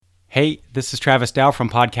Hey, this is Travis Dow from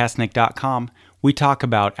podcastnick.com. We talk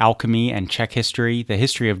about alchemy and Czech history, the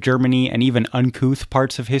history of Germany, and even uncouth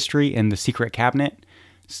parts of history in The Secret Cabinet.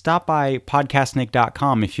 Stop by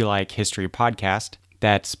podcastnick.com if you like history podcast.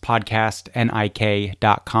 That's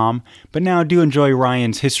podcastnik.com. But now do enjoy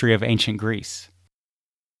Ryan's History of Ancient Greece.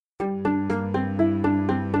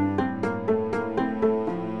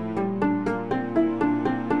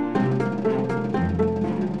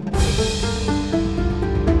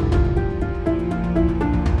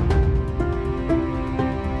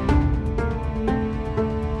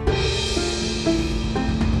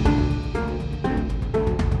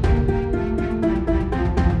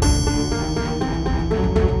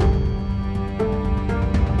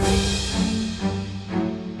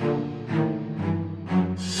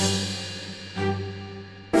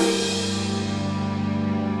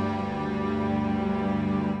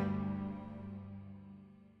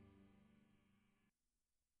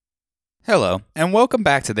 Hello, and welcome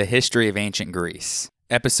back to the History of Ancient Greece.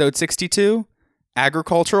 Episode 62,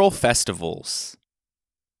 Agricultural Festivals.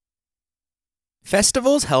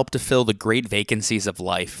 Festivals help to fill the great vacancies of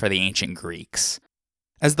life for the ancient Greeks.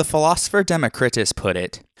 As the philosopher Democritus put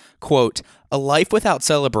it, quote, "A life without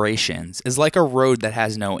celebrations is like a road that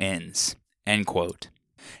has no ends," end quote.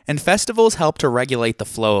 And festivals help to regulate the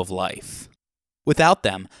flow of life. Without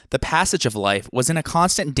them, the passage of life was in a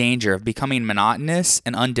constant danger of becoming monotonous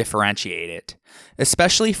and undifferentiated,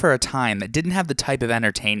 especially for a time that didn't have the type of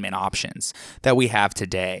entertainment options that we have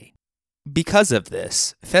today. Because of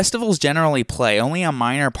this, festivals generally play only a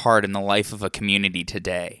minor part in the life of a community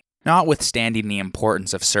today, notwithstanding the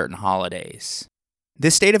importance of certain holidays.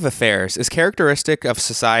 This state of affairs is characteristic of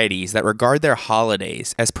societies that regard their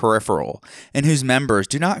holidays as peripheral and whose members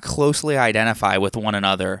do not closely identify with one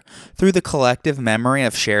another through the collective memory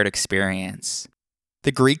of shared experience.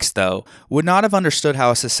 The Greeks, though, would not have understood how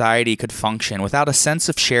a society could function without a sense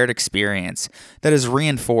of shared experience that is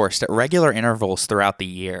reinforced at regular intervals throughout the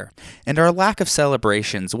year, and our lack of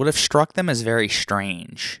celebrations would have struck them as very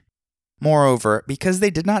strange. Moreover, because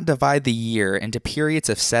they did not divide the year into periods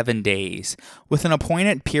of 7 days, with an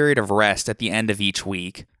appointed period of rest at the end of each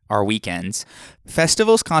week, our weekends,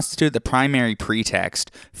 festivals constitute the primary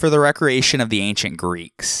pretext for the recreation of the ancient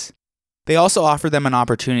Greeks. They also offer them an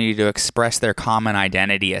opportunity to express their common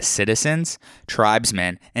identity as citizens,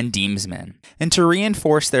 tribesmen, and demesmen, and to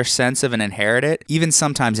reinforce their sense of an inherited, even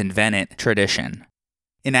sometimes invented, tradition.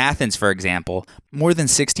 In Athens, for example, more than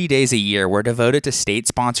 60 days a year were devoted to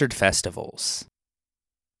state-sponsored festivals.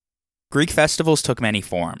 Greek festivals took many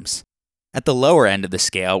forms. At the lower end of the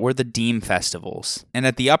scale were the deme festivals, and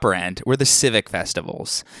at the upper end were the civic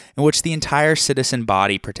festivals, in which the entire citizen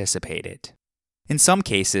body participated. In some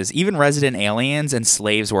cases, even resident aliens and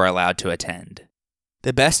slaves were allowed to attend.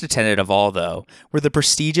 The best attended of all, though, were the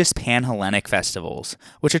prestigious Pan-Hellenic festivals,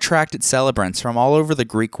 which attracted celebrants from all over the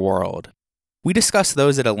Greek world. We discussed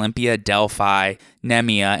those at Olympia, Delphi,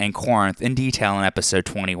 Nemea, and Corinth in detail in episode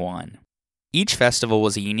 21. Each festival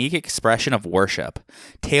was a unique expression of worship,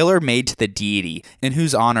 tailor-made to the deity in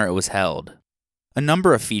whose honor it was held. A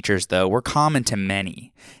number of features, though, were common to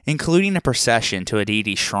many, including a procession to a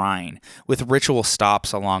deity's shrine, with ritual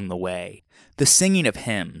stops along the way, the singing of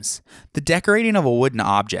hymns, the decorating of a wooden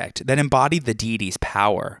object that embodied the deity's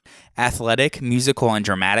power, athletic, musical, and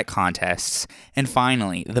dramatic contests, and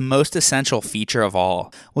finally, the most essential feature of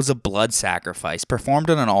all was a blood sacrifice performed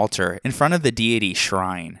on an altar in front of the deity's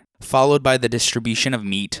shrine, followed by the distribution of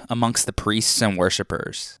meat amongst the priests and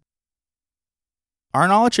worshippers. Our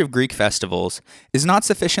knowledge of Greek festivals is not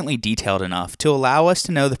sufficiently detailed enough to allow us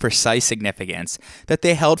to know the precise significance that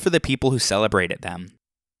they held for the people who celebrated them.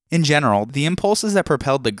 In general, the impulses that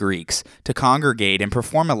propelled the Greeks to congregate and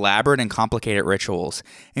perform elaborate and complicated rituals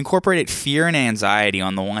incorporated fear and anxiety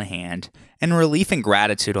on the one hand, and relief and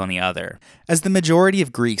gratitude on the other, as the majority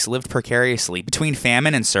of Greeks lived precariously between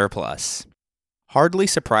famine and surplus. Hardly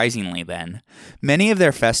surprisingly, then, many of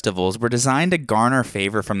their festivals were designed to garner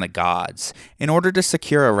favor from the gods in order to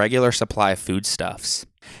secure a regular supply of foodstuffs.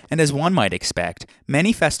 And as one might expect,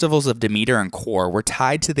 many festivals of Demeter and Kore were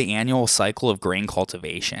tied to the annual cycle of grain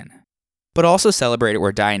cultivation. But also celebrated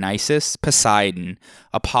were Dionysus, Poseidon,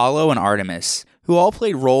 Apollo, and Artemis, who all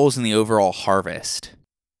played roles in the overall harvest.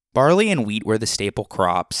 Barley and wheat were the staple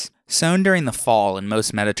crops, sown during the fall in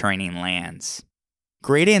most Mediterranean lands.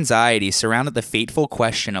 Great anxiety surrounded the fateful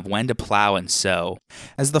question of when to plow and sow,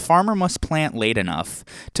 as the farmer must plant late enough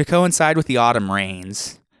to coincide with the autumn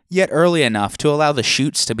rains, yet early enough to allow the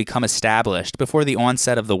shoots to become established before the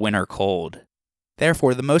onset of the winter cold.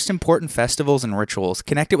 Therefore, the most important festivals and rituals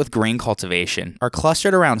connected with grain cultivation are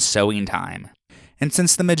clustered around sowing time, And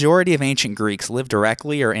since the majority of ancient Greeks lived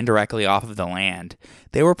directly or indirectly off of the land,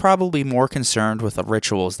 they were probably more concerned with the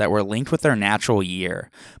rituals that were linked with their natural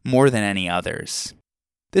year more than any others.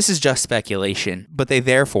 This is just speculation, but they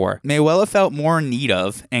therefore may well have felt more in need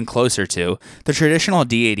of, and closer to, the traditional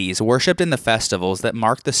deities worshipped in the festivals that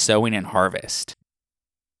marked the sowing and harvest.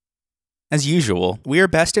 As usual, we are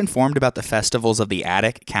best informed about the festivals of the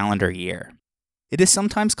Attic calendar year. It is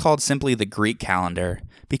sometimes called simply the Greek calendar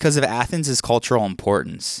because of Athens' cultural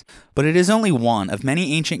importance, but it is only one of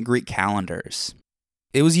many ancient Greek calendars.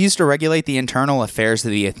 It was used to regulate the internal affairs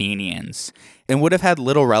of the Athenians, and would have had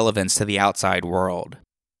little relevance to the outside world.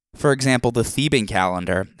 For example, the Theban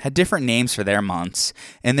calendar had different names for their months,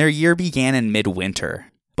 and their year began in midwinter.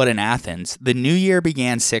 But in Athens, the new year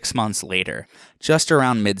began 6 months later, just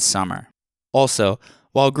around midsummer. Also,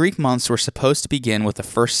 while Greek months were supposed to begin with the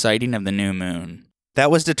first sighting of the new moon,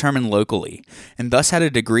 that was determined locally, and thus had a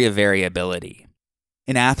degree of variability.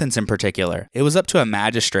 In Athens in particular, it was up to a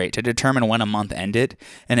magistrate to determine when a month ended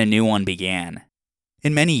and a new one began.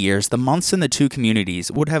 In many years, the months in the two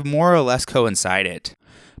communities would have more or less coincided,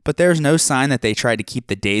 but there is no sign that they tried to keep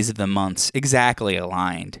the days of the months exactly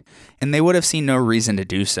aligned, and they would have seen no reason to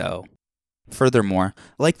do so. Furthermore,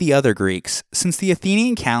 like the other Greeks, since the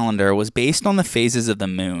Athenian calendar was based on the phases of the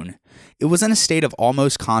moon, it was in a state of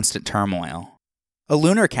almost constant turmoil. A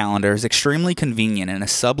lunar calendar is extremely convenient in a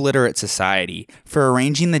subliterate society for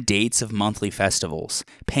arranging the dates of monthly festivals,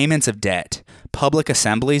 payments of debt, public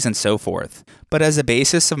assemblies, and so forth, but as a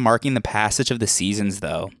basis of marking the passage of the seasons,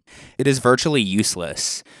 though, it is virtually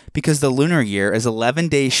useless, because the lunar year is 11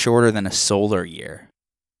 days shorter than a solar year.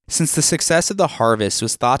 Since the success of the harvest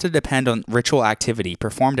was thought to depend on ritual activity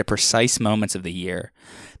performed at precise moments of the year,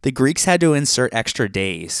 the Greeks had to insert extra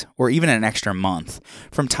days, or even an extra month,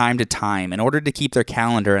 from time to time in order to keep their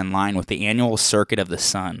calendar in line with the annual circuit of the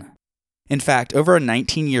sun. In fact, over a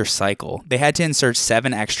 19-year cycle, they had to insert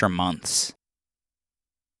 7 extra months.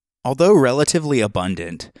 Although relatively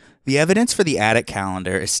abundant, the evidence for the Attic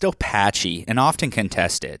calendar is still patchy and often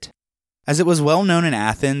contested. As it was well known in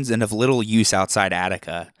Athens and of little use outside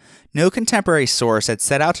Attica, no contemporary source had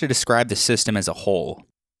set out to describe the system as a whole.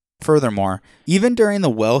 Furthermore, even during the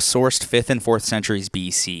well-sourced 5th and 4th centuries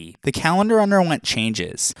BC, the calendar underwent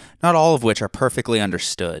changes, not all of which are perfectly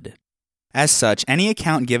understood. As such, any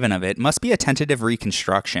account given of it must be a tentative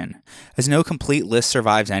reconstruction, as no complete list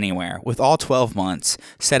survives anywhere, with all 12 months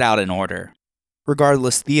set out in order.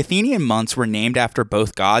 Regardless, the Athenian months were named after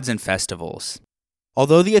both gods and festivals.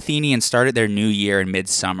 Although the Athenians started their new year in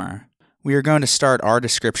midsummer, we are going to start our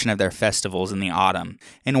description of their festivals in the autumn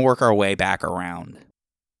and work our way back around.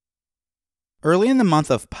 Early in the month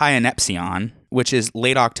of Pyanepsion, which is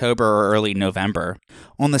late October or early November,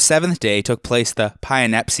 on the 7th day took place the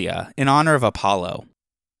Pyanepsia in honor of Apollo.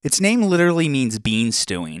 Its name literally means bean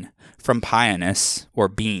stewing, from pyanus, or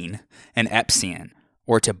bean, and epsion,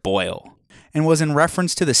 or to boil, and was in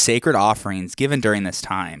reference to the sacred offerings given during this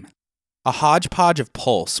time. A hodgepodge of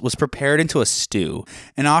pulse was prepared into a stew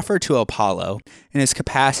and offered to Apollo in his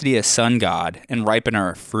capacity as sun god and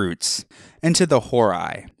ripener of fruits, and to the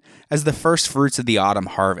Horai, as the first fruits of the autumn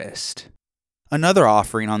harvest. Another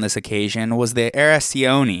offering on this occasion was the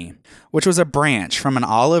Eresione, which was a branch from an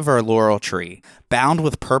olive or laurel tree, bound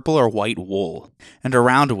with purple or white wool, and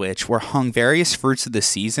around which were hung various fruits of the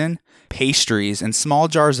season, pastries, and small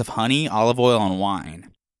jars of honey, olive oil, and wine.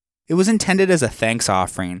 It was intended as a thanks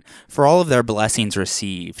offering for all of their blessings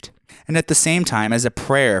received, and at the same time as a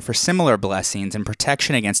prayer for similar blessings and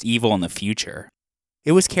protection against evil in the future.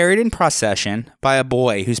 It was carried in procession by a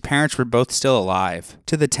boy whose parents were both still alive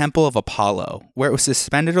to the temple of Apollo, where it was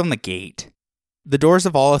suspended on the gate. The doors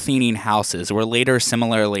of all Athenian houses were later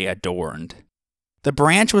similarly adorned. The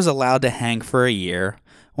branch was allowed to hang for a year,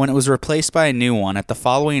 when it was replaced by a new one at the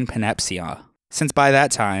following Panepsia, since by that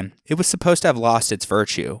time it was supposed to have lost its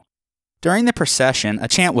virtue. During the procession, a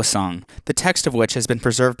chant was sung, the text of which has been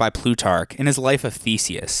preserved by Plutarch in his Life of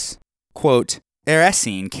Theseus. Quote,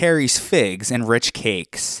 Eresine carries figs and rich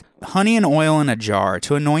cakes, honey and oil in a jar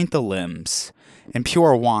to anoint the limbs, and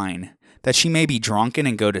pure wine, that she may be drunken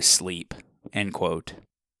and go to sleep. End quote.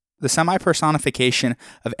 The semi-personification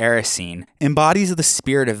of Eresine embodies the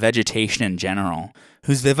spirit of vegetation in general,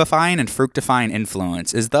 whose vivifying and fructifying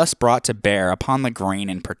influence is thus brought to bear upon the grain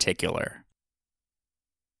in particular.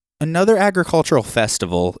 Another agricultural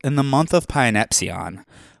festival in the month of Pyanepsion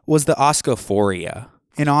was the Oschophoria,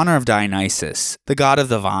 in honor of Dionysus, the god of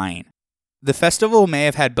the vine. The festival may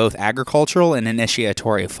have had both agricultural and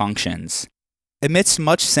initiatory functions. Amidst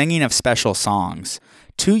much singing of special songs,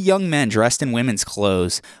 2 young men dressed in women's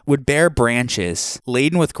clothes would bear branches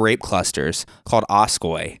laden with grape clusters, called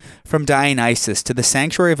oskoi, from Dionysus to the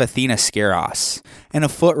sanctuary of Athena Skyros, and a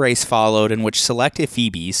foot race followed in which select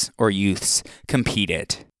ephebes, or youths,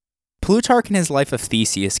 competed. Plutarch in his Life of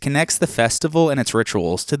Theseus connects the festival and its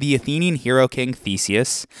rituals to the Athenian hero king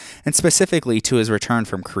Theseus, and specifically to his return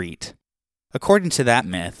from Crete. According to that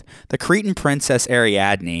myth, the Cretan princess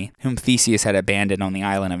Ariadne, whom Theseus had abandoned on the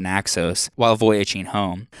island of Naxos while voyaging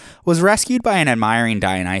home, was rescued by an admiring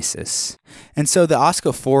Dionysus, and so the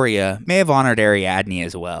Oskophoria may have honored Ariadne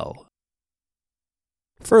as well.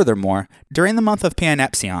 Furthermore, during the month of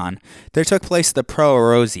Panepsion, there took place the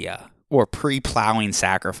Proorosia, or pre-plowing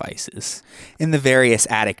sacrifices, in the various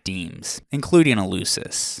Attic demes, including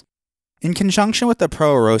Eleusis. In conjunction with the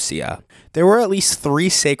Proorosia, there were at least 3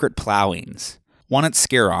 sacred plowings, one at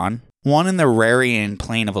Sciron, one in the Rarian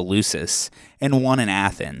plain of Eleusis, and one in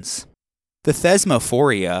Athens. The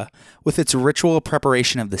Thesmophoria, with its ritual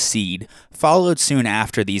preparation of the seed, followed soon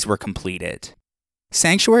after these were completed.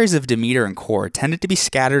 Sanctuaries of Demeter and Kore tended to be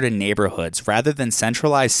scattered in neighborhoods rather than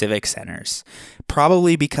centralized civic centers,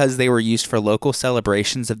 probably because they were used for local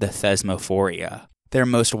celebrations of the Thesmophoria, their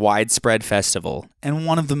most widespread festival, and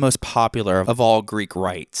one of the most popular of all Greek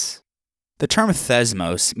rites. The term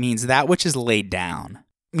thesmos means that which is laid down,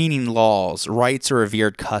 meaning laws, rites, or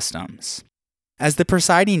revered customs. As the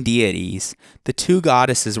presiding deities, the 2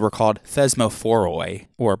 goddesses were called thesmophoroi,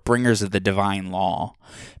 or bringers of the divine law,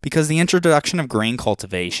 because the introduction of grain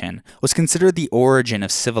cultivation was considered the origin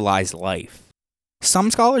of civilized life. Some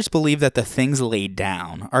scholars believe that the things laid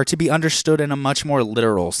down are to be understood in a much more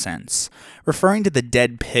literal sense, referring to the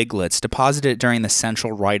dead piglets deposited during the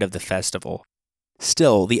central rite of the festival.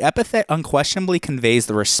 Still, the epithet unquestionably conveys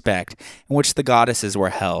the respect in which the goddesses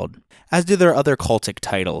were held, as do their other cultic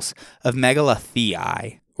titles of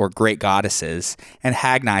Megalathei, or great goddesses, and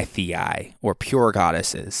Hagnitheai, or pure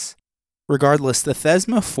goddesses. Regardless, the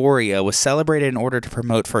Thesmophoria was celebrated in order to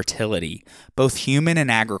promote fertility, both human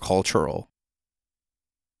and agricultural.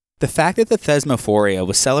 The fact that the Thesmophoria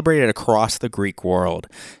was celebrated across the Greek world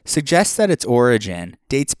suggests that its origin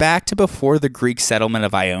dates back to before the Greek settlement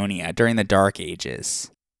of Ionia during the Dark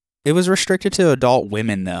Ages. It was restricted to adult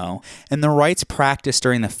women, though, and the rites practiced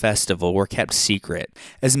during the festival were kept secret,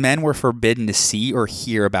 as men were forbidden to see or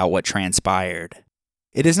hear about what transpired.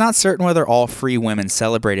 It is not certain whether all free women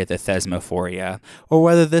celebrated the Thesmophoria, or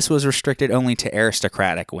whether this was restricted only to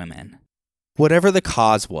aristocratic women. Whatever the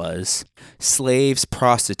cause was, slaves,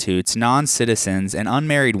 prostitutes, non-citizens, and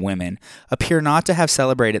unmarried women appear not to have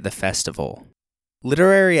celebrated the festival.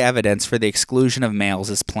 Literary evidence for the exclusion of males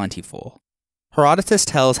is plentiful. Herodotus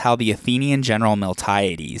tells how the Athenian general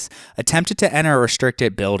Miltiades attempted to enter a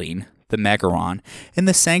restricted building, the Megaron, in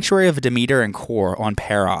the sanctuary of Demeter and Kore on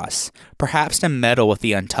Paros, perhaps to meddle with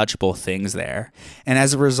the untouchable things there, and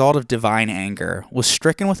as a result of divine anger, was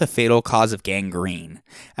stricken with a fatal cause of gangrene,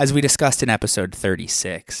 as we discussed in episode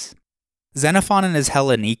 36. Xenophon in his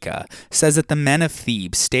Hellenica says that the men of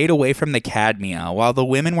Thebes stayed away from the Cadmea while the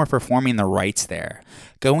women were performing the rites there,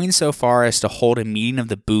 going so far as to hold a meeting of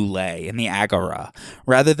the Boule in the Agora,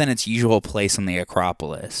 rather than its usual place on the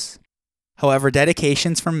Acropolis. However,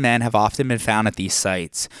 dedications from men have often been found at these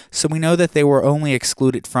sites, so we know that they were only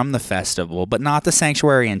excluded from the festival, but not the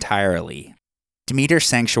sanctuary entirely. Demeter's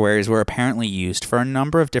sanctuaries were apparently used for a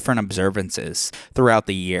number of different observances throughout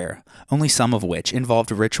the year, only some of which involved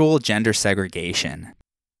ritual gender segregation.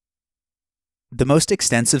 The most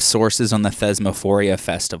extensive sources on the Thesmophoria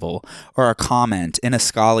festival are a comment in a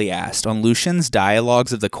Scholiast on Lucian's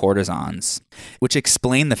Dialogues of the Courtesans, which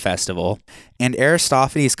explain the festival, and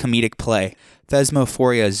Aristophanes' comedic play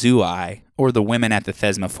Thesmophoria Zooi, or The Women at the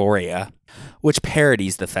Thesmophoria, which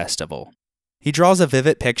parodies the festival. He draws a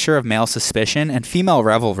vivid picture of male suspicion and female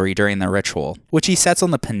revelry during the ritual, which he sets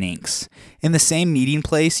on the Pnyx, in the same meeting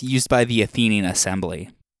place used by the Athenian assembly.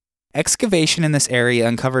 Excavation in this area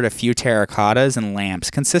uncovered a few terracottas and lamps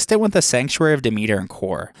consistent with the sanctuary of Demeter and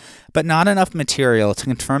Kore, but not enough material to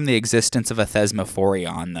confirm the existence of a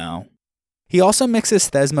Thesmophorion, though. He also mixes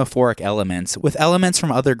thesmophoric elements with elements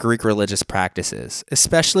from other Greek religious practices,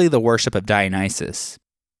 especially the worship of Dionysus.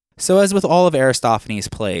 So as with all of Aristophanes'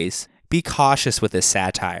 plays, be cautious with his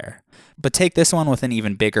satire, but take this one with an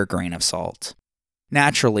even bigger grain of salt.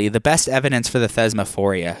 Naturally, the best evidence for the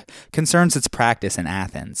Thesmophoria concerns its practice in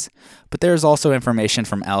Athens, but there is also information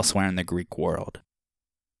from elsewhere in the Greek world.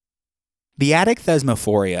 The Attic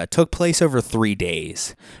Thesmophoria took place over 3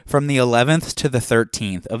 days, from the 11th to the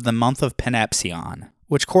 13th of the month of Panepsion,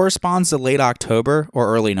 which corresponds to late October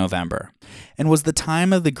or early November, and was the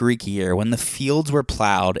time of the Greek year when the fields were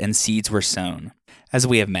plowed and seeds were sown, as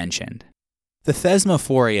we have mentioned. The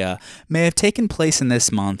Thesmophoria may have taken place in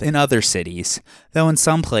this month in other cities, though in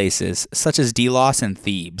some places, such as Delos and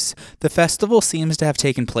Thebes, the festival seems to have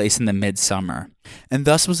taken place in the midsummer, and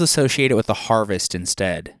thus was associated with the harvest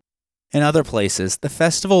instead. In other places, the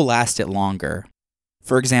festival lasted longer.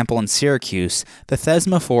 For example, in Syracuse, the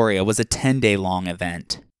Thesmophoria was a 10-day-long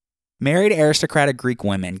event. Married aristocratic Greek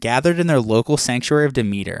women gathered in their local sanctuary of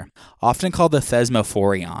Demeter, often called the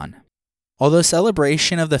Thesmophorion. Although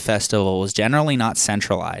celebration of the festival was generally not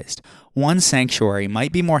centralized, one sanctuary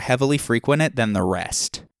might be more heavily frequented than the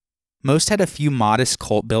rest. Most had a few modest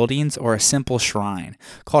cult buildings or a simple shrine,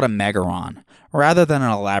 called a megaron, rather than an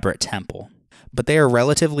elaborate temple. But they are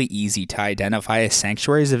relatively easy to identify as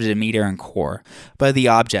sanctuaries of Demeter and Kore by the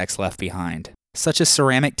objects left behind, such as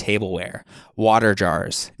ceramic tableware, water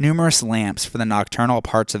jars, numerous lamps for the nocturnal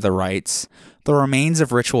parts of the rites, the remains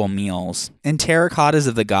of ritual meals, and terracottas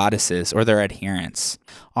of the goddesses or their adherents,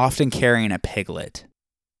 often carrying a piglet.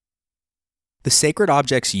 The sacred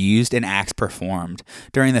objects used and acts performed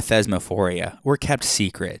during the Thesmophoria were kept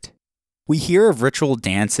secret. We hear of ritual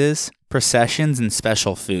dances, processions, and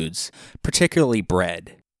special foods, particularly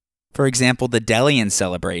bread. For example, the Delian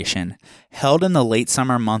celebration, held in the late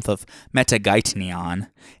summer month of Metageitnion,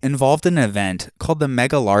 involved an event called the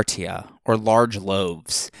Megalartia, or large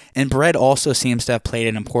loaves, and bread also seems to have played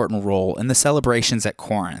an important role in the celebrations at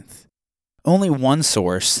Corinth. Only one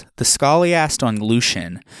source, the Scholiast on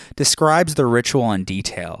Lucian, describes the ritual in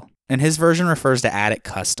detail, and his version refers to Attic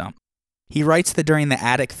custom. He writes that during the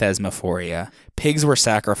Attic Thesmophoria, pigs were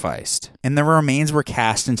sacrificed, and their remains were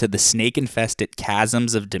cast into the snake-infested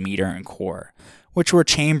chasms of Demeter and Kore, which were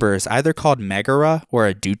chambers either called megara or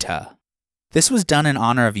aduta. This was done in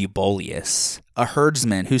honor of Euboleus, a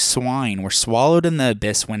herdsman whose swine were swallowed in the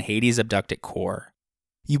abyss when Hades abducted Kore.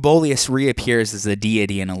 Euboleus reappears as a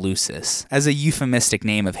deity in Eleusis, as a euphemistic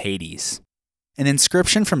name of Hades. An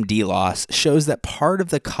inscription from Delos shows that part of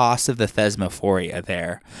the cost of the Thesmophoria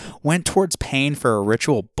there went towards paying for a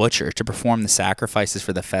ritual butcher to perform the sacrifices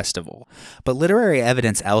for the festival, but literary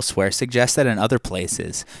evidence elsewhere suggests that in other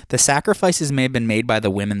places, the sacrifices may have been made by the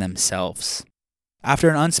women themselves. After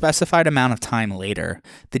an unspecified amount of time later,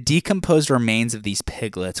 the decomposed remains of these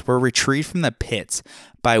piglets were retrieved from the pits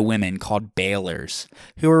by women called bailers,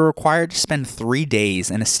 who were required to spend 3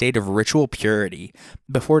 days in a state of ritual purity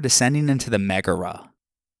before descending into the megara.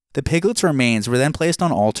 The piglets' remains were then placed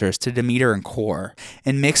on altars to Demeter and Kore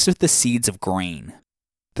and mixed with the seeds of grain.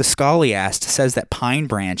 The Scholiast says that pine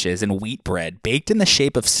branches and wheat bread baked in the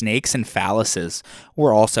shape of snakes and phalluses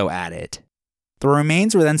were also added. The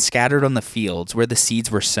remains were then scattered on the fields where the seeds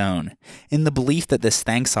were sown, in the belief that this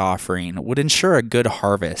thanks offering would ensure a good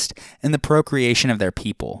harvest and the procreation of their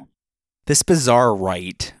people. This bizarre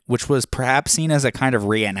rite, which was perhaps seen as a kind of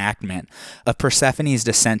reenactment of Persephone's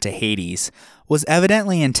descent to Hades, was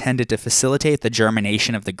evidently intended to facilitate the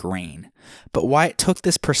germination of the grain, but why it took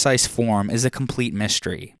this precise form is a complete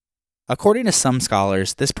mystery. According to some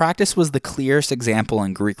scholars, this practice was the clearest example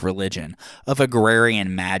in Greek religion of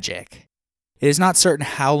agrarian magic. It is not certain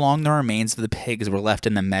how long the remains of the pigs were left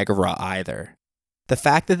in the megara either. The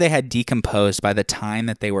fact that they had decomposed by the time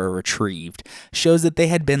that they were retrieved shows that they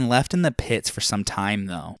had been left in the pits for some time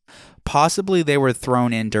though. Possibly they were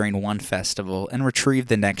thrown in during one festival and retrieved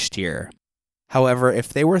the next year. However, if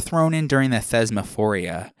they were thrown in during the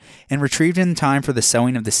Thesmophoria and retrieved in time for the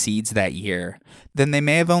sowing of the seeds that year, then they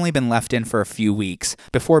may have only been left in for a few weeks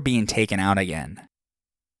before being taken out again.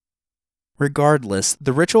 Regardless,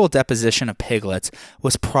 the ritual deposition of piglets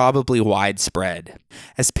was probably widespread,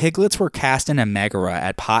 as piglets were cast in a megara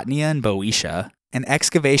at Potnia and Boeotia, and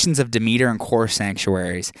excavations of Demeter and Kore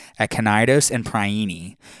sanctuaries at Cnidus and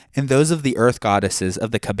Priene, and those of the earth goddesses of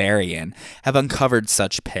the Cabarian, have uncovered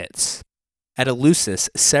such pits. At Eleusis,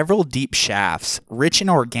 several deep shafts, rich in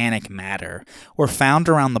organic matter, were found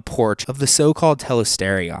around the porch of the so-called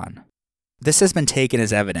Telesterion. This has been taken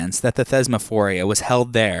as evidence that the Thesmophoria was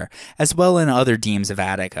held there, as well in other demes of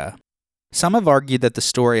Attica. Some have argued that the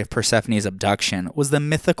story of Persephone's abduction was the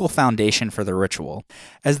mythical foundation for the ritual,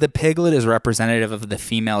 as the piglet is representative of the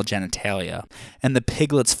female genitalia, and the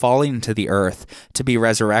piglets falling into the earth to be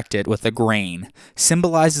resurrected with the grain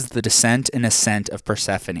symbolizes the descent and ascent of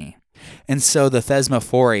Persephone. And so the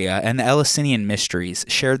Thesmophoria and the Eleusinian mysteries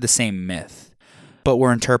shared the same myth, but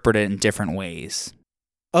were interpreted in different ways.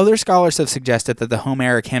 Other scholars have suggested that the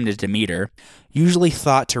Homeric hymn to Demeter, usually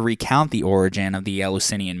thought to recount the origin of the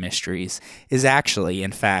Eleusinian mysteries, is actually,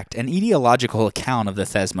 in fact, an etiological account of the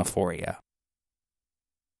Thesmophoria.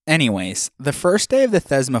 Anyways, the first day of the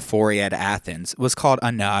Thesmophoria at Athens was called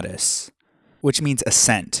Anatus, which means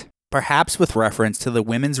ascent, perhaps with reference to the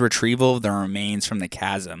women's retrieval of the remains from the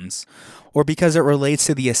chasms, or because it relates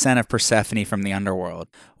to the ascent of Persephone from the underworld,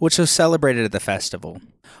 which was celebrated at the festival.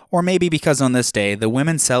 Or maybe because on this day, the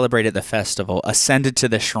women celebrated at the festival ascended to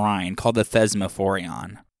the shrine called the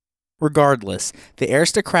Thesmophorion. Regardless, the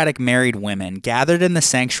aristocratic married women gathered in the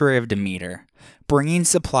sanctuary of Demeter, bringing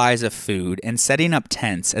supplies of food and setting up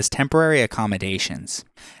tents as temporary accommodations,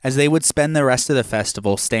 as they would spend the rest of the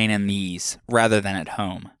festival staying in these rather than at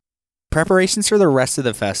home. Preparations for the rest of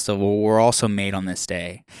the festival were also made on this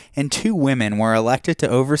day, and 2 women were elected to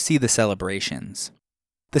oversee the celebrations.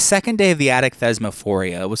 The second day of the Attic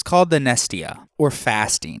Thesmophoria was called the Nestia, or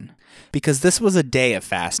fasting, because this was a day of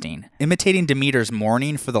fasting, imitating Demeter's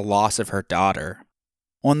mourning for the loss of her daughter.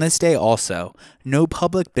 On this day also, no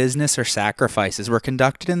public business or sacrifices were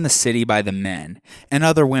conducted in the city by the men, and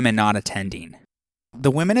other women not attending.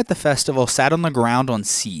 The women at the festival sat on the ground on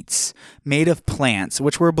seats, made of plants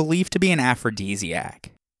which were believed to be an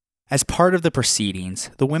aphrodisiac. As part of the proceedings,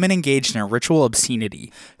 the women engaged in a ritual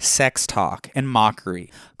obscenity, sex talk, and mockery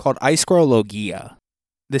called eischrologia.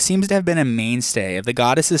 This seems to have been a mainstay of the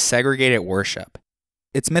goddess's segregated worship.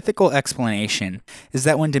 Its mythical explanation is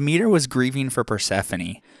that when Demeter was grieving for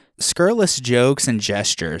Persephone, scurrilous jokes and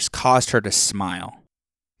gestures caused her to smile.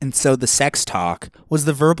 And so the sex talk was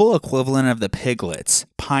the verbal equivalent of the piglets,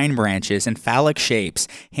 pine branches, and phallic shapes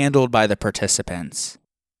handled by the participants.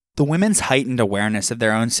 The women's heightened awareness of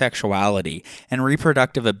their own sexuality and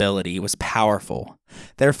reproductive ability was powerful.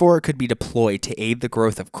 Therefore, it could be deployed to aid the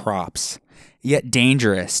growth of crops, yet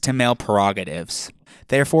dangerous to male prerogatives.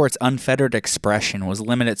 Therefore, its unfettered expression was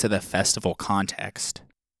limited to the festival context.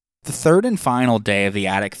 The third and final day of the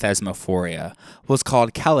Attic Thesmophoria was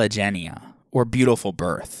called Kalagenia, or beautiful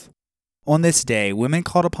birth. On this day, women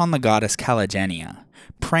called upon the goddess Kalagenia,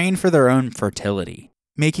 praying for their own fertility,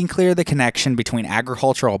 making clear the connection between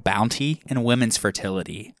agricultural bounty and women's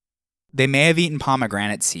fertility. They may have eaten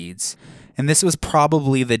pomegranate seeds, and this was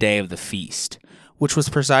probably the day of the feast, which was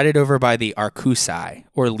presided over by the Arcusai,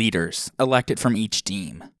 or leaders, elected from each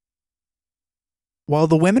deme. While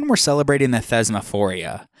the women were celebrating the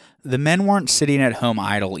Thesmophoria, the men weren't sitting at home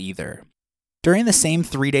idle either. During the same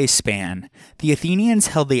 3-day span, the Athenians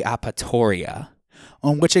held the Apatoria,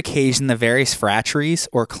 on which occasion the various phratries,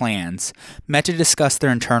 or clans, met to discuss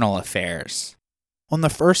their internal affairs. On the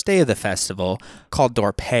first day of the festival, called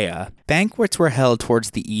Dorpeia, banquets were held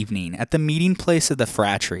towards the evening at the meeting place of the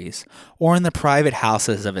phratries, or in the private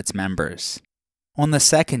houses of its members. On the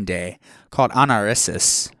second day, called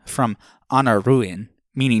Anarissus, from Anaruin,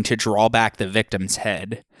 meaning to draw back the victim's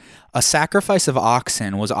head, a sacrifice of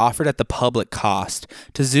oxen was offered at the public cost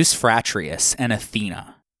to Zeus Fratrius and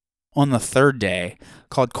Athena. On the third day,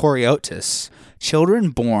 called Coriotis,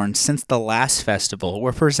 children born since the last festival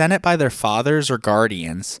were presented by their fathers or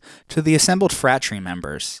guardians to the assembled phratry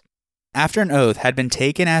members. After an oath had been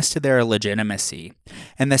taken as to their legitimacy,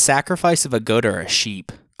 and the sacrifice of a goat or a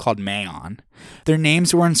sheep, called Maon, their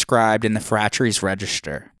names were inscribed in the phratry's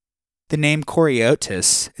register. The name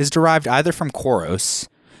Coriotis is derived either from Koros,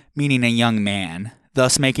 meaning a young man,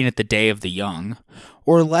 thus making it the Day of the Young,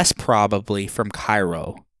 or less probably from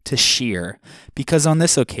Cairo, to shear, because on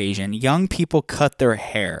this occasion young people cut their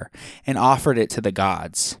hair and offered it to the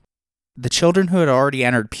gods. The children who had already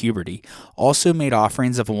entered puberty also made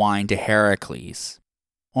offerings of wine to Heracles.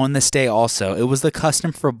 On this day also, it was the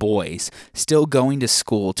custom for boys still going to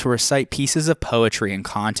school to recite pieces of poetry in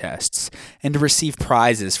contests and to receive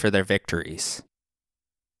prizes for their victories.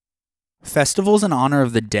 Festivals in honor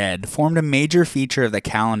of the dead formed a major feature of the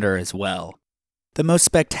calendar as well. The most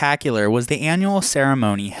spectacular was the annual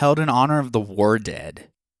ceremony held in honor of the war dead.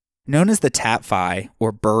 Known as the Taphi,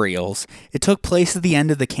 or burials, it took place at the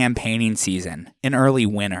end of the campaigning season, in early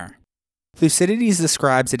winter. Thucydides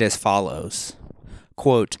describes it as follows,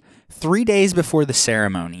 quote, 3 days before the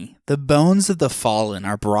ceremony, the bones of the fallen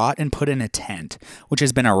are brought and put in a tent, which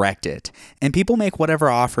has been erected, and people make whatever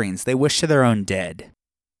offerings they wish to their own dead.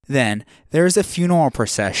 Then, there is a funeral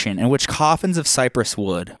procession in which coffins of cypress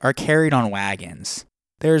wood are carried on wagons.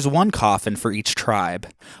 There is one coffin for each tribe,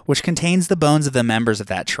 which contains the bones of the members of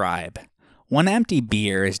that tribe. One empty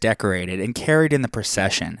bier is decorated and carried in the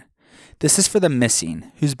procession. This is for the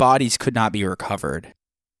missing, whose bodies could not be recovered.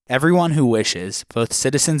 Everyone who wishes, both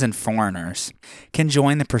citizens and foreigners, can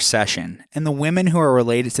join the procession, and the women who are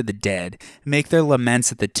related to the dead make their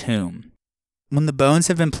laments at the tomb. When the bones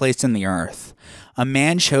have been placed in the earth, a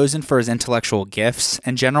man chosen for his intellectual gifts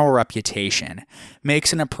and general reputation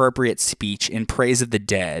makes an appropriate speech in praise of the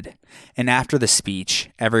dead, and after the speech,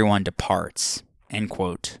 everyone departs. End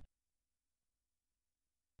quote.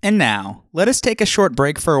 And now, let us take a short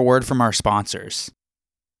break for a word from our sponsors.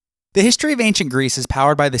 The History of Ancient Greece is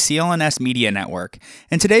powered by the CLNS Media Network,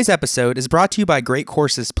 and today's episode is brought to you by Great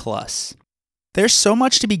Courses Plus. There's so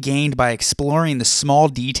much to be gained by exploring the small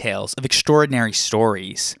details of extraordinary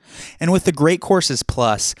stories, and with the Great Courses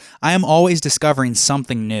Plus, I am always discovering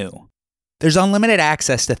something new. There's unlimited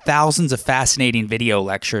access to thousands of fascinating video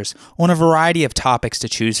lectures on a variety of topics to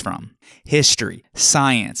choose from: history,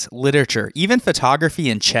 science, literature, even photography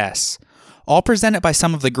and chess, all presented by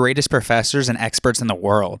some of the greatest professors and experts in the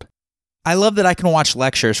world. I love that I can watch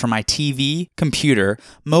lectures from my TV, computer,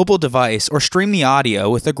 mobile device, or stream the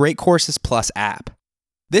audio with the Great Courses Plus app.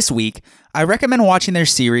 This week, I recommend watching their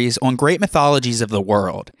series on great mythologies of the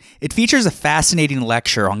world. It features a fascinating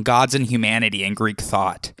lecture on gods and humanity in Greek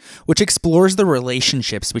thought, which explores the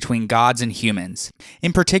relationships between gods and humans.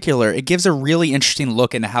 In particular, it gives a really interesting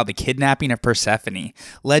look into how the kidnapping of Persephone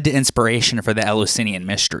led to inspiration for the Eleusinian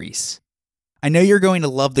Mysteries. I know you're going to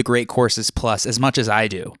love the Great Courses Plus as much as I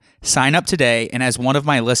do. Sign up today, and as one of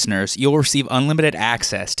my listeners, you'll receive unlimited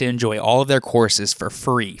access to enjoy all of their courses for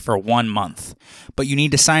free for 1 month. But you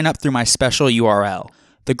need to sign up through my special URL,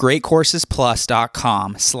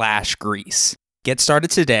 thegreatcoursesplus.com/Greece. Get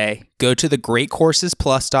started today. Go to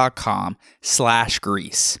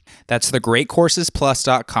thegreatcoursesplus.com/Greece. That's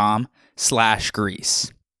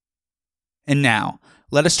thegreatcoursesplus.com/Greece. And now,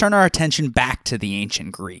 let us turn our attention back to the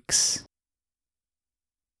ancient Greeks.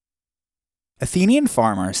 Athenian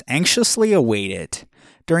farmers anxiously awaited,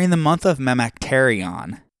 during the month of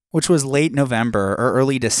Memakterion, which was late November or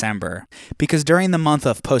early December, because during the month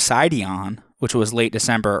of Poseidion, which was late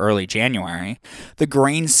December or early January, the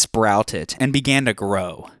grain sprouted and began to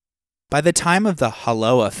grow. By the time of the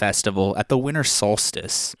Haloa festival at the winter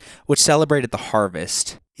solstice, which celebrated the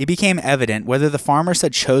harvest, it became evident whether the farmers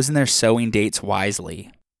had chosen their sowing dates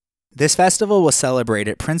wisely. This festival was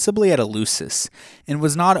celebrated principally at Eleusis, and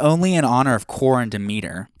was not only in honor of Kore and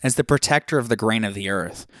Demeter, as the protector of the grain of the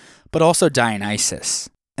earth, but also Dionysus,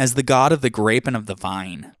 as the god of the grape and of the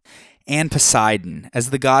vine, and Poseidon,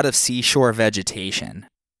 as the god of seashore vegetation.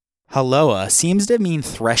 Haloa seems to mean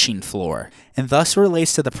threshing floor, and thus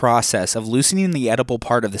relates to the process of loosening the edible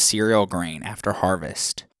part of the cereal grain after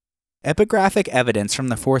harvest. Epigraphic evidence from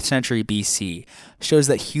the 4th century BC shows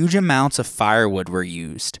that huge amounts of firewood were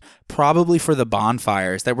used, probably for the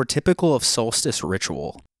bonfires that were typical of solstice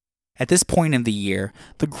ritual. At this point of the year,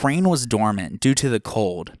 the grain was dormant due to the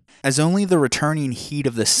cold, as only the returning heat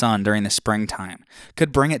of the sun during the springtime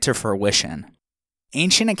could bring it to fruition.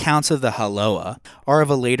 Ancient accounts of the Haloa are of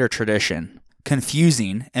a later tradition,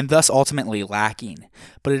 confusing and thus ultimately lacking,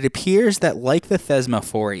 but it appears that, like the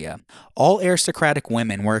Thesmophoria, all aristocratic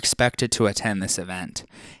women were expected to attend this event,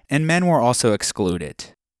 and men were also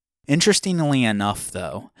excluded. Interestingly enough,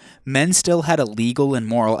 though, men still had a legal and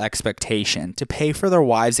moral expectation to pay for their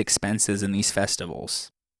wives' expenses in these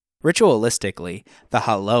festivals. Ritualistically, the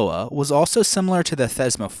Haloa was also similar to the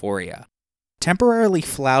Thesmophoria. Temporarily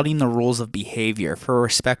flouting the rules of behavior for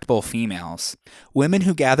respectable females, women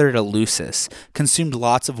who gathered at Eleusis consumed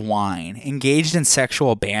lots of wine, engaged in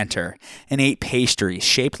sexual banter, and ate pastries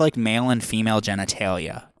shaped like male and female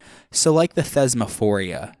genitalia. So like the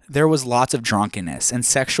Thesmophoria, there was lots of drunkenness and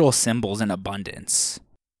sexual symbols in abundance.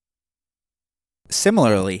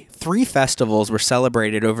 Similarly, 3 festivals were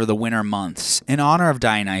celebrated over the winter months in honor of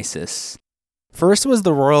Dionysus. First was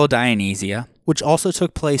the Royal Dionysia, which also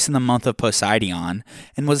took place in the month of Poseidion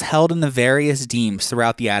and was held in the various demes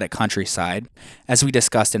throughout the Attic countryside, as we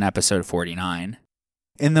discussed in episode 49.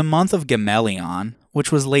 In the month of Gemelion,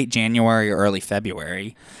 which was late January or early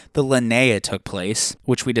February, the Lenaea took place,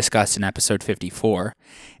 which we discussed in episode 54,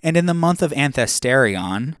 and in the month of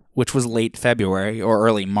Anthesterion, which was late February or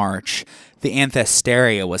early March, the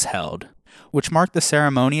Anthesteria was held, which marked the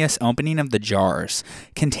ceremonious opening of the jars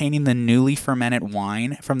containing the newly fermented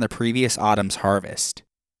wine from the previous autumn's harvest.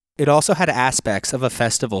 It also had aspects of a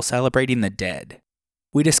festival celebrating the dead.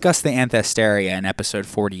 We discussed the Anthesteria in episode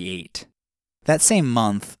 48. That same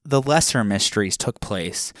month, the Lesser Mysteries took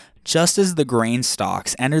place, just as the grain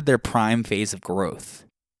stalks entered their prime phase of growth.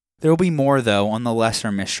 There will be more, though, on the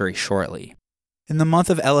Lesser Mystery shortly. In the month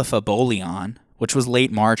of Elaphebolion, which was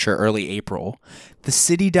late March or early April, the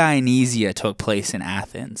city Dionysia took place in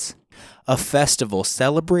Athens, a festival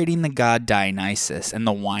celebrating the god Dionysus and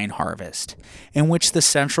the wine harvest, in which the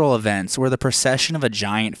central events were the procession of a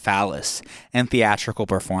giant phallus and theatrical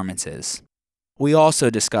performances. We also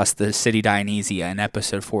discussed the city Dionysia in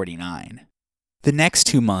episode 49. The next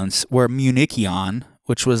 2 months were Munichion,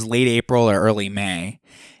 which was late April or early May,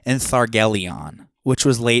 and Thargelion, which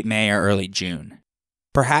was late May or early June.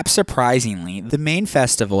 Perhaps surprisingly, the main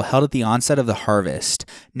festival held at the onset of the harvest,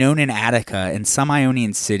 known in Attica and some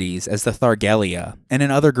Ionian cities as the Thargelia, and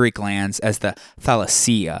in other Greek lands as the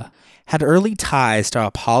Thalassia, had early ties to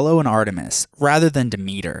Apollo and Artemis rather than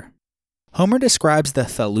Demeter. Homer describes the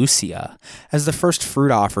Thalussia as the first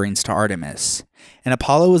fruit offerings to Artemis, and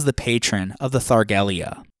Apollo was the patron of the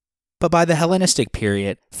Thargelia. But by the Hellenistic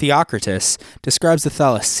period, Theocritus describes the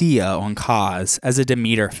Thalassia on Kos as a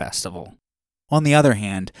Demeter festival. On the other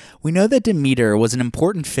hand, we know that Demeter was an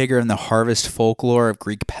important figure in the harvest folklore of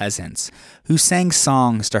Greek peasants, who sang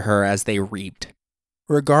songs to her as they reaped.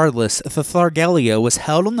 Regardless, the Thargelia was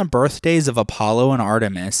held on the birthdays of Apollo and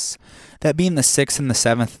Artemis, that being the 6th and the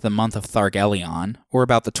 7th of the month of Thargelion, or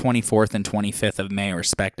about the 24th and 25th of May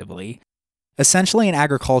respectively. Essentially an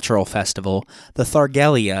agricultural festival, the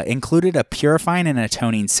Thargelia included a purifying and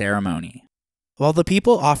atoning ceremony. While the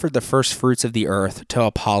people offered the first fruits of the earth to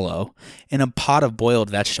Apollo in a pot of boiled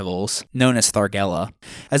vegetables, known as Thargella,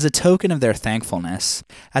 as a token of their thankfulness,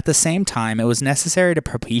 at the same time it was necessary to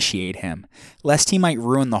propitiate him, lest he might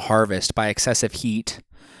ruin the harvest by excessive heat,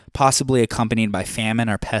 possibly accompanied by famine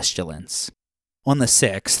or pestilence. On the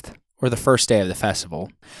 6th, or the first day of the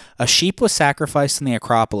festival, a sheep was sacrificed in the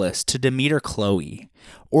Acropolis to Demeter Chloe,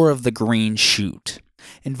 or of the green shoot,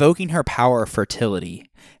 invoking her power of fertility,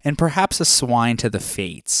 and perhaps a swine to the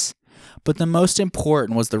Fates. But the most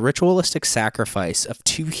important was the ritualistic sacrifice of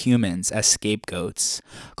 2 humans as scapegoats,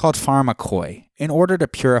 called pharmakoi, in order to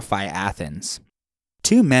purify Athens.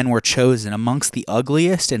 2 men were chosen amongst the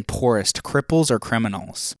ugliest and poorest cripples or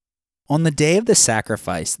criminals. On the day of the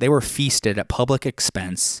sacrifice, they were feasted at public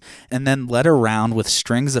expense, and then led around with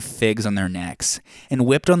strings of figs on their necks, and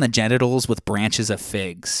whipped on the genitals with branches of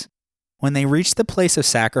figs. When they reached the place of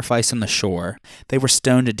sacrifice on the shore, they were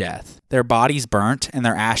stoned to death, their bodies burnt, and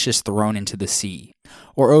their ashes thrown into the sea,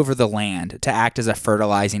 or over the land, to act as a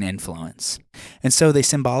fertilizing influence. And so they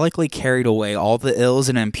symbolically carried away all the ills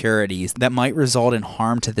and impurities that might result in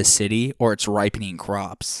harm to the city or its ripening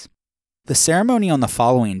crops. The ceremony on the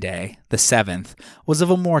following day, the 7th, was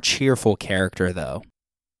of a more cheerful character, though.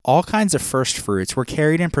 All kinds of first fruits were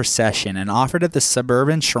carried in procession and offered at the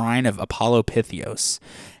suburban shrine of Apollo Pythios,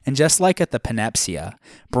 and just like at the Panepsia,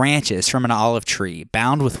 branches from an olive tree,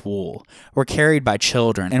 bound with wool, were carried by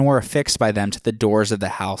children and were affixed by them to the doors of the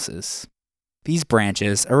houses. These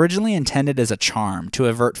branches, originally intended as a charm to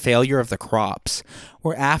avert failure of the crops,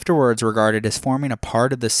 were afterwards regarded as forming a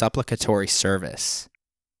part of the supplicatory service.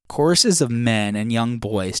 Choruses of men and young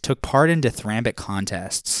boys took part in dithyrambic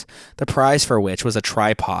contests, the prize for which was a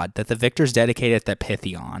tripod that the victors dedicated at the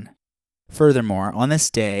Pythion. Furthermore, on this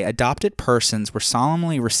day, adopted persons were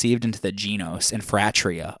solemnly received into the genos and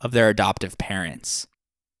fratria of their adoptive parents.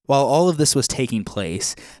 While all of this was taking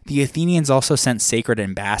place, the Athenians also sent sacred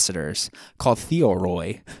ambassadors, called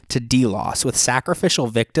theoroi, to Delos with sacrificial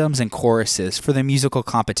victims and choruses for the musical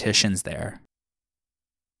competitions there.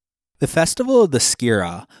 The festival of the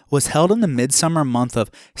Scyra was held in the midsummer month of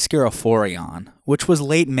Scyrophorion, which was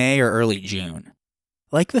late May or early June.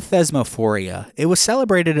 Like the Thesmophoria, it was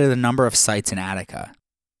celebrated at a number of sites in Attica.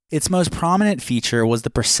 Its most prominent feature was the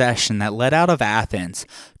procession that led out of Athens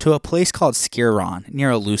to a place called Scyron near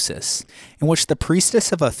Eleusis, in which the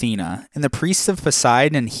priestess of Athena and the priests of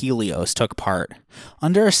Poseidon and Helios took part,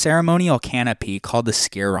 under a ceremonial canopy called the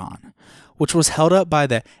Scyron, which was held up by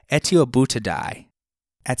the Etiobutidae.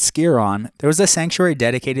 At Scyron, there was a sanctuary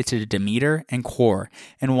dedicated to Demeter and Kore,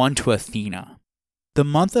 and one to Athena. The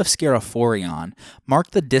month of Scyrophorion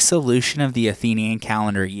marked the dissolution of the Athenian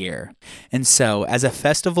calendar year, and so, as a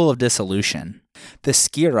festival of dissolution, the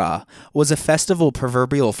Scyra was a festival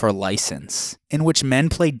proverbial for license, in which men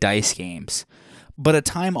played dice games, but a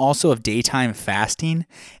time also of daytime fasting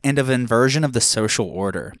and of inversion of the social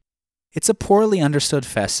order. It's a poorly understood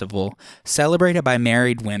festival celebrated by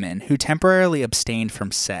married women who temporarily abstained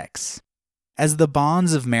from sex. As the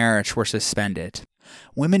bonds of marriage were suspended,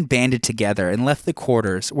 women banded together and left the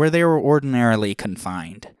quarters where they were ordinarily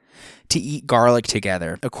confined, to eat garlic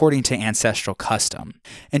together according to ancestral custom,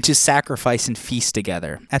 and to sacrifice and feast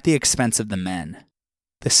together at the expense of the men.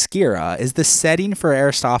 The Scyra is the setting for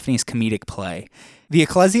Aristophanes' comedic play, the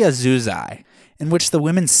Ecclesia Zeusae, in which the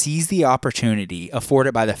women seize the opportunity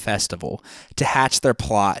afforded by the festival to hatch their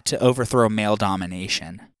plot to overthrow male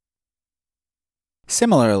domination.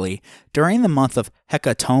 Similarly, during the month of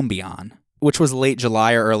Hecatombion, which was late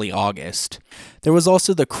July or early August, there was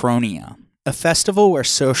also the Chronia, a festival where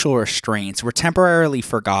social restraints were temporarily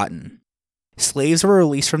forgotten. Slaves were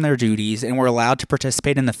released from their duties and were allowed to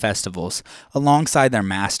participate in the festivals alongside their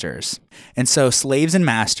masters, and so slaves and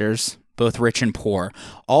masters, both rich and poor,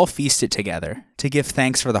 all feasted together to give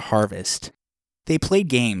thanks for the harvest. They played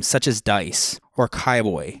games such as dice, or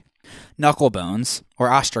kaiboy, knucklebones, or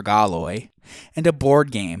astragaloi, and a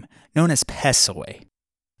board game known as pesoi.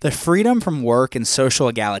 The freedom from work and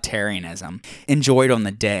social egalitarianism enjoyed on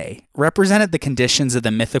the day represented the conditions of the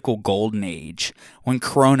mythical Golden Age, when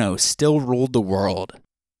Kronos still ruled the world.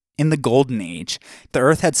 In the Golden Age, the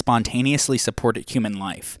Earth had spontaneously supported human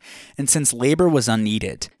life, and since labor was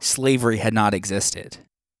unneeded, slavery had not existed.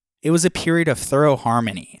 It was a period of thorough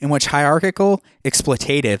harmony, in which hierarchical,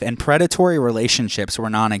 exploitative, and predatory relationships were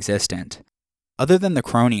non-existent. Other than the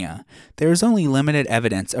Chronia, there is only limited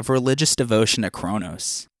evidence of religious devotion to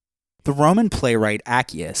Kronos. The Roman playwright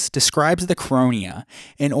Accius describes the Chronia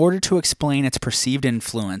in order to explain its perceived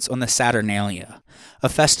influence on the Saturnalia, a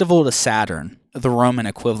festival to Saturn, the Roman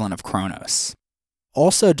equivalent of Kronos.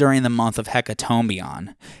 Also during the month of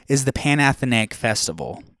Hecatombion is the Panathenaic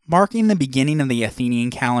Festival, marking the beginning of the Athenian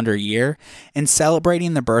calendar year and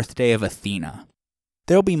celebrating the birthday of Athena.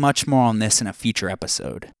 There will be much more on this in a future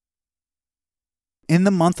episode. In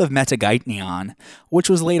the month of Metageitnion, which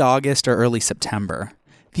was late August or early September,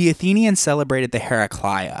 the Athenians celebrated the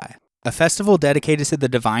Heraclei, a festival dedicated to the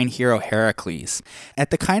divine hero Heracles, at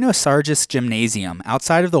the Kynosargis Gymnasium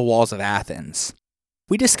outside of the walls of Athens.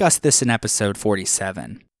 We discussed this in episode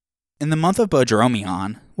 47. In the month of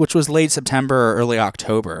Boedromion, which was late September or early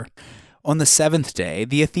October, on the 7th day,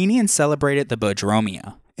 the Athenians celebrated the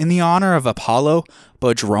Boedromia, in the honor of Apollo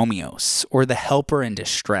Boedromios, or the helper in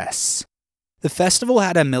distress. The festival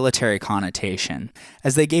had a military connotation,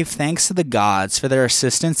 as they gave thanks to the gods for their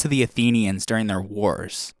assistance to the Athenians during their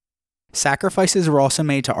wars. Sacrifices were also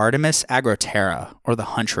made to Artemis Agroterra, or the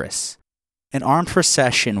Huntress. An armed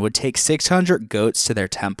procession would take 600 goats to their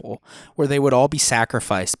temple, where they would all be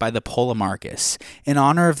sacrificed by the Polemarchus in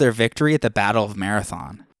honor of their victory at the Battle of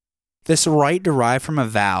Marathon. This rite derived from a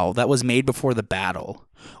vow that was made before the battle,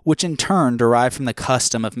 which in turn derived from the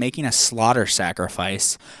custom of making a slaughter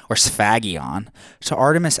sacrifice, or sphagion, to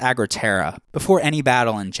Artemis Agroterra before any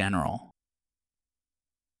battle in general.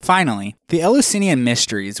 Finally, the Eleusinian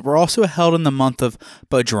Mysteries were also held in the month of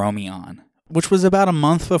Boedromion, which was about a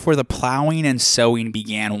month before the plowing and sowing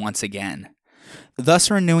began once again,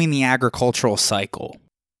 thus renewing the agricultural cycle.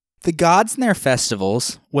 The gods and their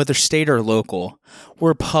festivals, whether state or local,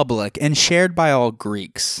 were public and shared by all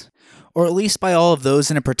Greeks, or at least by all of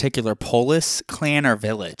those in a particular polis, clan, or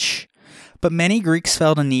village. But many Greeks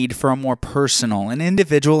felt a need for a more personal and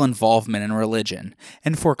individual involvement in religion,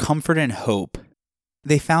 and for comfort and hope.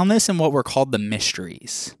 They found this in what were called the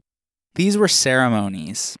Mysteries. These were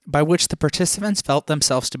ceremonies by which the participants felt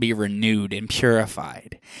themselves to be renewed and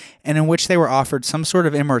purified, and in which they were offered some sort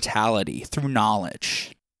of immortality through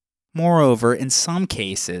knowledge. Moreover, in some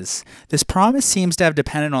cases, this promise seems to have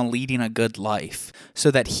depended on leading a good life,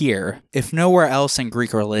 so that here, if nowhere else in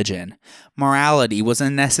Greek religion, morality was a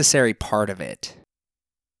necessary part of it.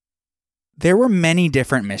 There were many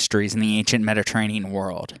different mysteries in the ancient Mediterranean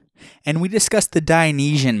world, and we discussed the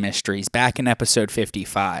Dionysian mysteries back in episode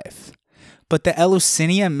 55. But the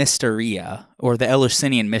Eleusinia Mysteria, or the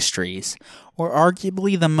Eleusinian Mysteries, were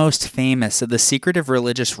arguably the most famous of the secretive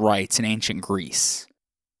religious rites in ancient Greece.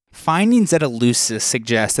 Findings at Eleusis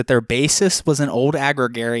suggest that their basis was an old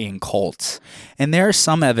agrarian cult, and there is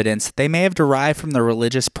some evidence that they may have derived from the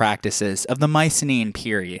religious practices of the Mycenaean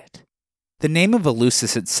period. The name of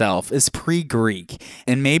Eleusis itself is pre-Greek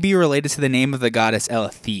and may be related to the name of the goddess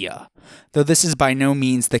Eletheia, though this is by no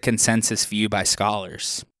means the consensus view by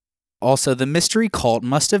scholars. Also, the mystery cult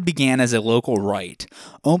must have began as a local rite,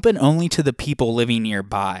 open only to the people living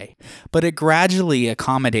nearby, but it gradually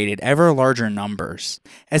accommodated ever larger numbers,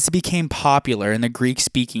 as it became popular in the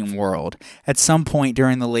Greek-speaking world at some point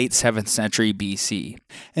during the late 7th century BC.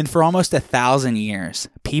 And for almost 1,000 years,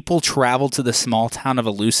 people traveled to the small town of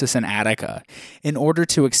Eleusis in Attica in order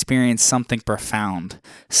to experience something profound,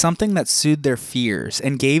 something that soothed their fears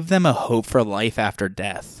and gave them a hope for life after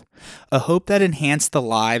death. A hope that enhanced the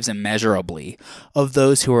lives immeasurably of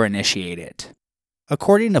those who were initiated.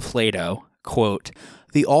 According to Plato, quote,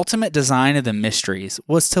 "The ultimate design of the mysteries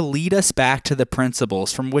was to lead us back to the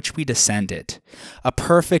principles from which we descended, a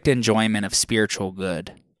perfect enjoyment of spiritual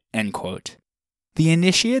good." End quote. The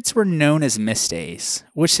initiates were known as mystes,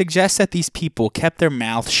 which suggests that these people kept their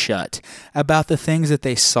mouths shut about the things that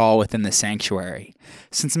they saw within the sanctuary,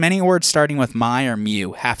 since many words starting with my or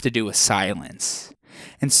mu have to do with silence.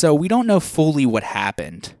 And so we don't know fully what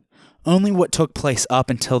happened, only what took place up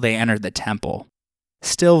until they entered the temple.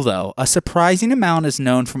 Still, though, a surprising amount is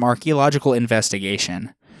known from archaeological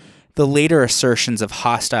investigation. The later assertions of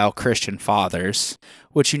hostile Christian fathers,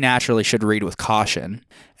 which you naturally should read with caution,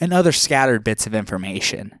 and other scattered bits of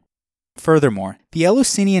information. Furthermore, the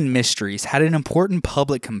Eleusinian Mysteries had an important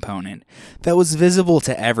public component that was visible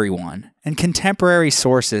to everyone, and contemporary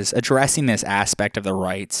sources addressing this aspect of the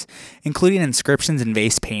rites, including inscriptions and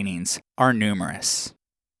vase paintings, are numerous.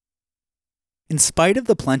 In spite of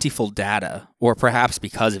the plentiful data, or perhaps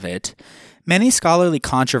because of it, many scholarly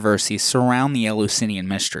controversies surround the Eleusinian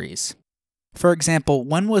Mysteries. For example,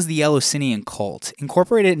 when was the Eleusinian cult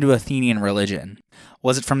incorporated into Athenian religion?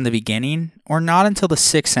 Was it from the beginning, or not until the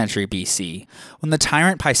 6th century BC, when the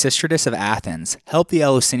tyrant Pisistratus of Athens helped the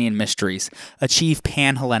Eleusinian Mysteries achieve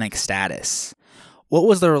pan-Hellenic status? What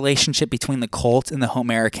was the relationship between the cult and the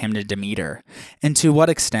Homeric hymn to Demeter, and to what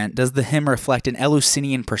extent does the hymn reflect an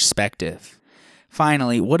Eleusinian perspective?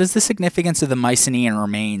 Finally, what is the significance of the Mycenaean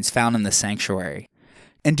remains found in the sanctuary?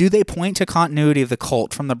 And do they point to continuity of the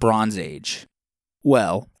cult from the Bronze Age?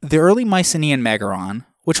 Well, the early Mycenaean Megaron,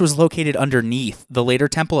 which was located underneath the later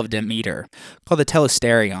temple of Demeter, called the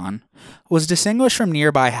Telesterion, was distinguished from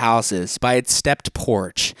nearby houses by its stepped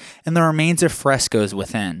porch and the remains of frescoes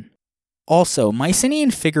within. Also,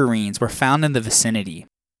 Mycenaean figurines were found in the vicinity,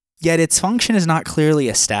 yet its function is not clearly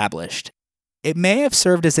established. It may have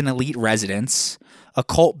served as an elite residence, a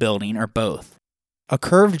cult building, or both. A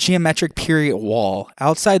curved geometric period wall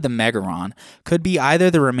outside the Megaron could be either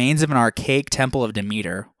the remains of an archaic temple of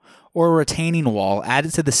Demeter, or a retaining wall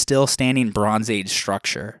added to the still-standing Bronze Age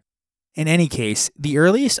structure. In any case, the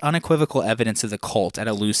earliest unequivocal evidence of the cult at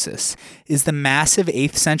Eleusis is the massive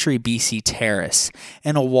 8th century BC terrace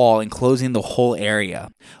and a wall enclosing the whole area,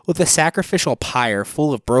 with a sacrificial pyre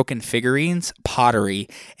full of broken figurines, pottery,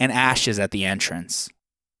 and ashes at the entrance.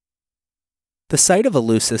 The site of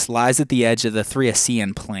Eleusis lies at the edge of the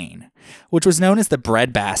Thriacian plain, which was known as the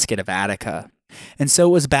breadbasket of Attica, and so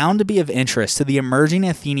was bound to be of interest to the emerging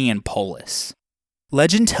Athenian polis.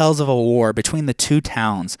 Legend tells of a war between the two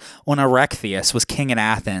towns when Erechtheus was king at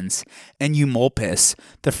Athens, and Eumolpus,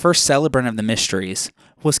 the first celebrant of the Mysteries,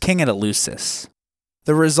 was king at Eleusis.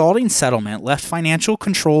 The resulting settlement left financial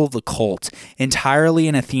control of the cult entirely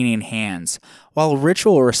in Athenian hands, while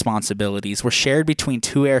ritual responsibilities were shared between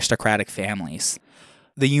two aristocratic families,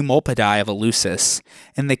 the Eumolpidae of Eleusis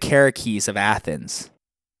and the Chariches of Athens.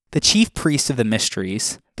 The chief priest of the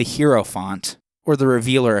Mysteries, the Hierophant, or the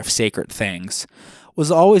revealer of sacred things, was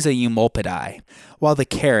always a Eumolpidae, while the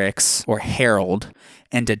Charax, or herald,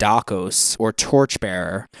 and Didakos, or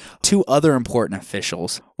torchbearer, two other important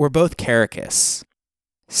officials, were both Characis.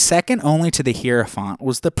 Second only to the Hierophant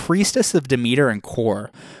was the priestess of Demeter and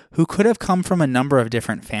Kore, who could have come from a number of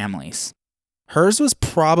different families. Hers was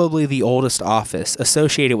probably the oldest office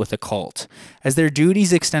associated with the cult, as their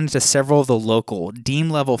duties extended to several of the local,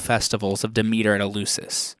 deme-level festivals of Demeter at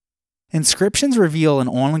Eleusis. Inscriptions reveal an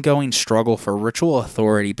ongoing struggle for ritual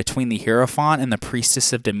authority between the Hierophant and the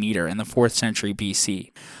priestess of Demeter in the 4th century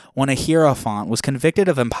BC, when a Hierophant was convicted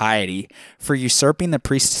of impiety for usurping the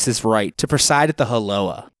priestess's right to preside at the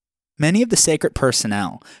Holoa. Many of the sacred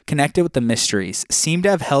personnel connected with the Mysteries seem to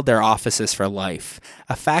have held their offices for life,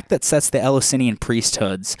 a fact that sets the Eleusinian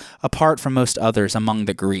priesthoods apart from most others among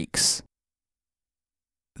the Greeks.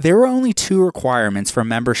 There were only two requirements for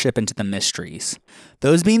membership into the Mysteries,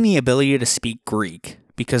 those being the ability to speak Greek,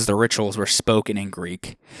 because the rituals were spoken in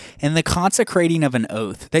Greek, and the consecrating of an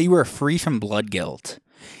oath that you were free from blood guilt,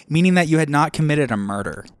 meaning that you had not committed a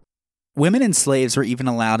murder. Women and slaves were even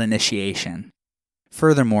allowed initiation.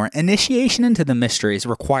 Furthermore, initiation into the Mysteries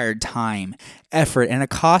required time, effort, and a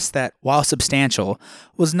cost that, while substantial,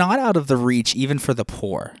 was not out of the reach even for the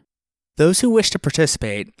poor. Those who wished to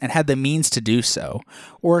participate, and had the means to do so,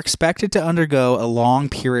 were expected to undergo a long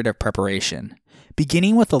period of preparation,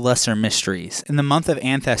 beginning with the Lesser Mysteries in the month of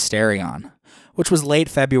Anthesterion, which was late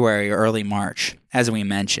February or early March, as we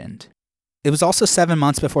mentioned. It was also 7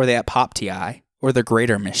 months before the Apoptei, or the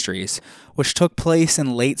Greater Mysteries, which took place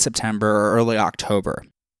in late September or early October.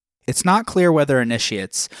 It's not clear whether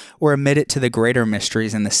initiates were admitted to the Greater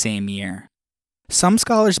Mysteries in the same year. Some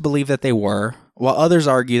scholars believe that they were, while others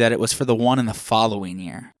argue that it was for the one in the following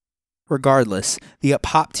year. Regardless, the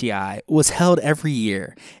Apoptei was held every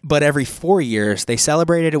year, but every 4 years they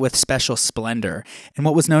celebrated it with special splendor in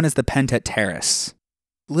what was known as the Pentateuchus.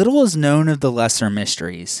 Little is known of the Lesser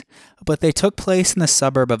Mysteries, but they took place in the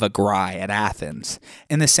suburb of Agrae at Athens,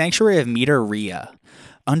 in the sanctuary of Meter Rhea,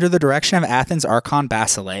 under the direction of Athens' Archon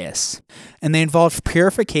Basileus, and they involved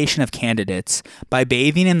purification of candidates by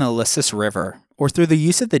bathing in the Ilissus River, or through the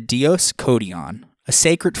use of the Dios Kodion, a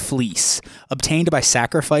sacred fleece obtained by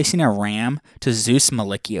sacrificing a ram to Zeus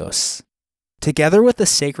Malikios. Together with the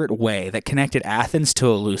sacred way that connected Athens to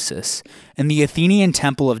Eleusis and the Athenian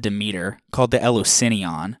temple of Demeter, called the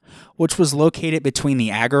Eleusinion, which was located between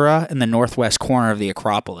the Agora and the northwest corner of the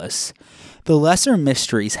Acropolis, the lesser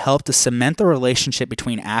mysteries helped to cement the relationship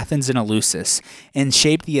between Athens and Eleusis and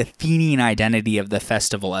shape the Athenian identity of the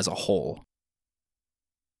festival as a whole.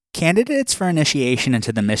 Candidates for initiation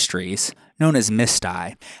into the mysteries, known as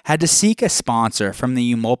Mysti, had to seek a sponsor from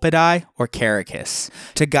the Eumolpidae or Carycus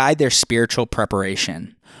to guide their spiritual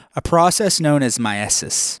preparation, a process known as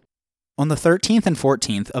myesis. On the 13th and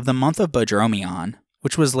 14th of the month of Boedromion,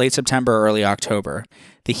 which was late September or early October,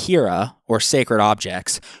 the Hiera, or sacred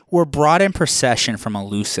objects, were brought in procession from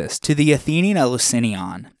Eleusis to the Athenian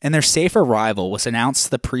Eleusinion, and their safe arrival was announced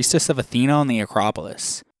to the priestess of Athena on the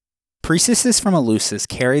Acropolis. Priestesses from Eleusis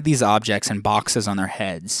carried these objects in boxes on their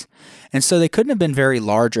heads, and so they couldn't have been very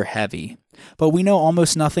large or heavy, but we know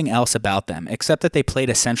almost nothing else about them except that they played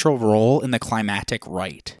a central role in the climactic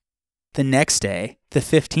rite. The next day, the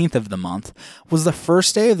 15th of the month, was the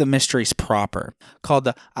first day of the mysteries proper, called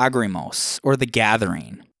the Agrimos, or the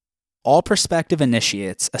Gathering. All prospective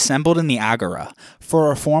initiates assembled in the Agora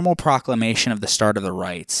for a formal proclamation of the start of the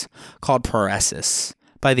rites, called Proesis,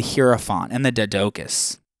 by the Hierophant and the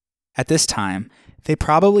Diadochus. At this time, they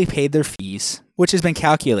probably paid their fees, which has been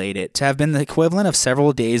calculated to have been the equivalent of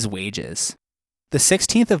several days' wages. The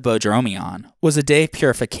 16th of Boedromion was a day of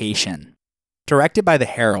purification. Directed by the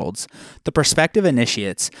heralds, the prospective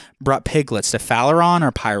initiates brought piglets to Phaleron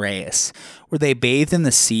or Piraeus, where they bathed in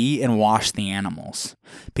the sea and washed the animals,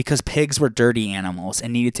 because pigs were dirty animals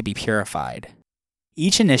and needed to be purified.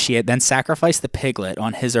 Each initiate then sacrificed the piglet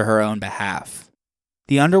on his or her own behalf.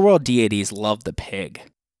 The underworld deities loved the pig.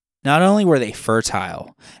 Not only were they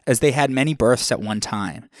fertile, as they had many births at one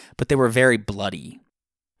time, but they were very bloody.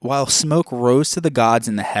 While smoke rose to the gods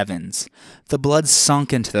in the heavens, the blood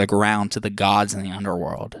sunk into the ground to the gods in the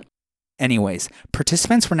underworld. Anyways,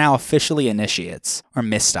 participants were now officially initiates, or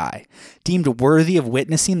Mysti, deemed worthy of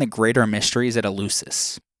witnessing the greater mysteries at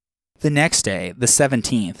Eleusis. The next day, the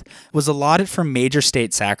 17th, was allotted for major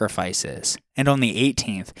state sacrifices, and on the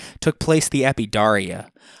 18th took place the Epidaria,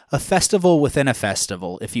 a festival within a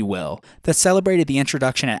festival, if you will, that celebrated the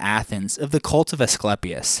introduction at Athens of the cult of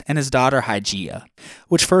Asclepius and his daughter Hygeia,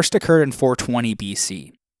 which first occurred in 420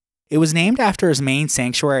 BC. It was named after his main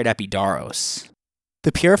sanctuary at Epidaros.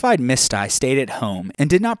 The purified Mysti stayed at home and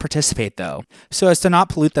did not participate, though, so as to not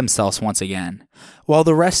pollute themselves once again, while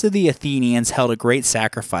the rest of the Athenians held a great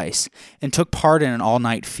sacrifice and took part in an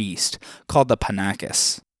all-night feast called the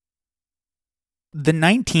Panakis. The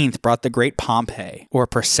 19th brought the great Pompeii, or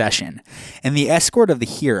procession, and the escort of the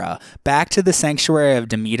Hiera back to the sanctuary of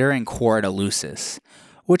Demeter and Kore at Eleusis,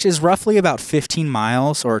 which is roughly about 15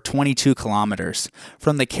 miles or 22 kilometers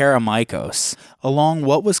from the Kerameikos, along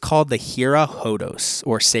what was called the Hiera Hodos,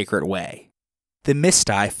 or Sacred Way. The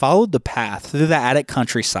Mysti followed the path through the Attic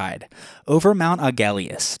countryside, over Mount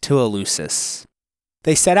Aegaleus, to Eleusis.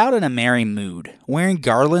 They set out in a merry mood, wearing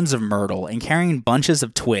garlands of myrtle and carrying bunches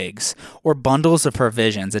of twigs, or bundles of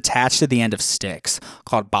provisions attached to the end of sticks,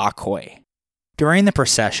 called bakoi. During the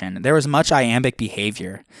procession, there was much iambic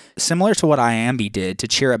behavior, similar to what Iambe did to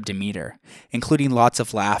cheer up Demeter, including lots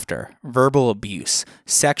of laughter, verbal abuse,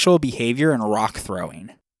 sexual behavior, and rock throwing.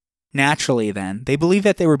 Naturally, then, they believed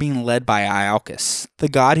that they were being led by Iolcus, the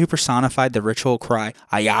god who personified the ritual cry,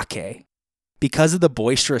 Iake. Because of the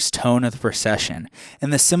boisterous tone of the procession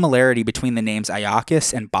and the similarity between the names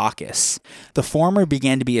Iolcus and Bacchus, the former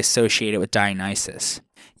began to be associated with Dionysus.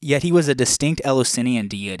 Yet he was a distinct Eleusinian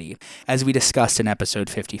deity, as we discussed in episode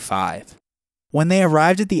 55. When they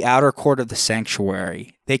arrived at the outer court of the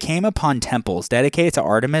sanctuary, they came upon temples dedicated to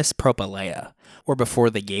Artemis Propylaea, or before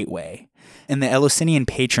the gateway, and the Eleusinian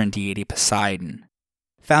patron deity Poseidon.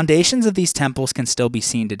 Foundations of these temples can still be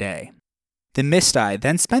seen today. The Mysti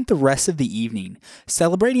then spent the rest of the evening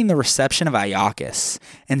celebrating the reception of Iolcus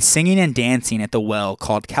and singing and dancing at the well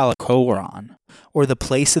called Kalikoron, or the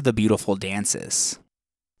place of the beautiful dances.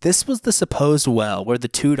 This was the supposed well where the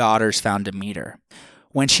two daughters found Demeter,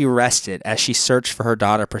 when she rested as she searched for her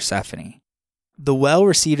daughter Persephone. The well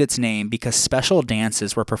received its name because special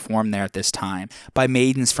dances were performed there at this time by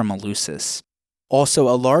maidens from Eleusis. Also,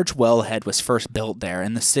 a large wellhead was first built there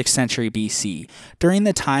in the 6th century BC, during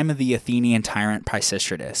the time of the Athenian tyrant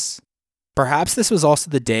Pisistratus. Perhaps this was also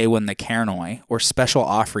the day when the kernoi, or special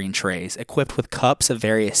offering trays equipped with cups of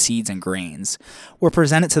various seeds and grains, were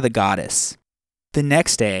presented to the goddess. The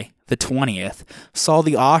next day, the 20th, saw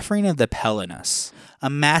the offering of the Pelenus, a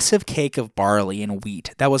massive cake of barley and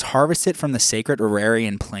wheat that was harvested from the sacred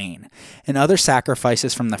Ararian plain, and other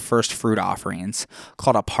sacrifices from the first fruit offerings,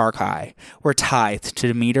 called aparkai, were tithed to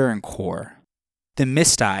Demeter and Kore. The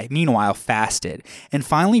Mistai, meanwhile, fasted, and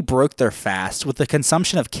finally broke their fast with the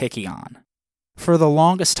consumption of kykeon. For the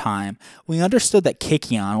longest time, we understood that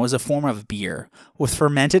kykeon was a form of beer, with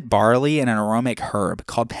fermented barley and an aromatic herb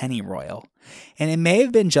called pennyroyal. And it may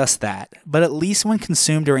have been just that, but at least when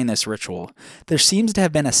consumed during this ritual, there seems to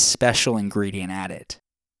have been a special ingredient added.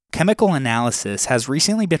 Chemical analysis has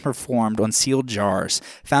recently been performed on sealed jars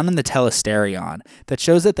found in the Telesterion that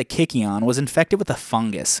shows that the kykeon was infected with a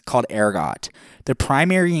fungus called ergot, the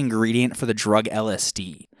primary ingredient for the drug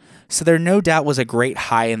LSD. So there no doubt was a great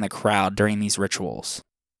high in the crowd during these rituals.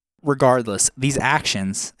 Regardless, these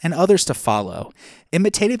actions, and others to follow,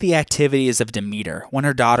 imitated the activities of Demeter when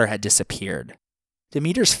her daughter had disappeared.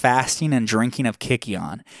 Demeter's fasting and drinking of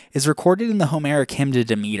kykeon is recorded in the Homeric hymn to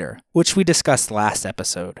Demeter, which we discussed last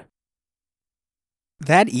episode.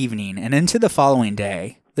 That evening and into the following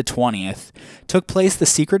day, the 20th, took place the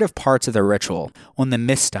secretive parts of the ritual when the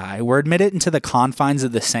Mistai were admitted into the confines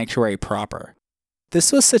of the sanctuary proper.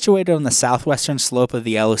 This was situated on the southwestern slope of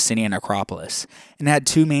the Eleusinian Acropolis and had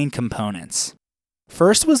two main components.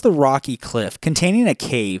 First was the rocky cliff containing a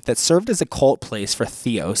cave that served as a cult place for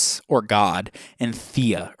Theos, or god, and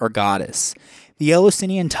Thea, or goddess, the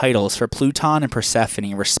Eleusinian titles for Pluton and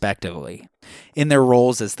Persephone respectively, in their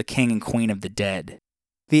roles as the king and queen of the dead.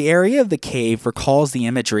 The area of the cave recalls the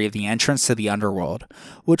imagery of the entrance to the underworld,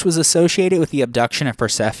 which was associated with the abduction of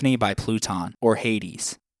Persephone by Pluton, or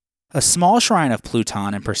Hades. A small shrine of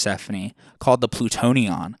Pluton and Persephone, called the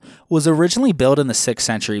Plutonion, was originally built in the 6th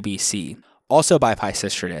century BC, also by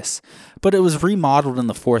Pisistratus, but it was remodeled in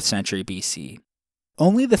the 4th century BC.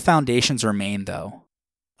 Only the foundations remain, though.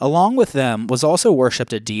 Along with them was also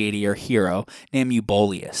worshipped a deity or hero named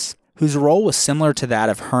Euboleus, whose role was similar to that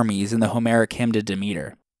of Hermes in the Homeric hymn to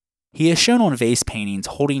Demeter. He is shown on vase paintings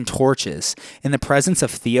holding torches in the presence of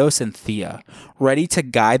Theos and Thea, ready to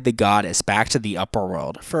guide the goddess back to the upper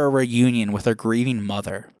world for a reunion with her grieving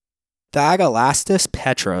mother. The Agalastus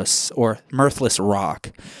Petros, or Mirthless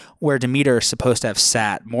Rock, where Demeter is supposed to have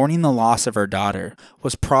sat mourning the loss of her daughter,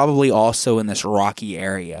 was probably also in this rocky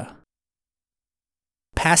area.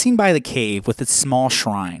 Passing by the cave with its small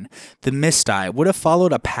shrine, the Mistai would have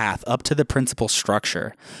followed a path up to the principal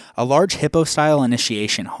structure, a large hippo-style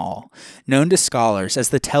initiation hall, known to scholars as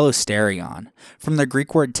the Telesterion, from the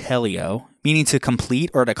Greek word teleo, meaning to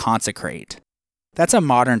complete or to consecrate. That's a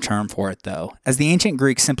modern term for it, though, as the ancient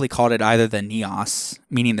Greeks simply called it either the Neos,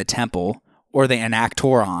 meaning the temple, or the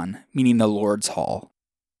Anaktoron, meaning the Lord's Hall.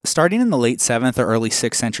 Starting in the late 7th or early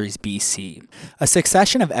 6th centuries BC, a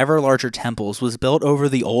succession of ever larger temples was built over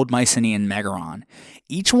the old Mycenaean Megaron,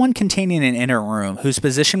 each one containing an inner room whose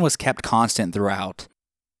position was kept constant throughout.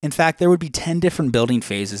 In fact, there would be 10 different building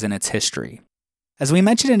phases in its history. As we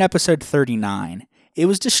mentioned in episode 39, it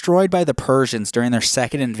was destroyed by the Persians during their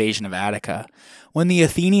second invasion of Attica, when the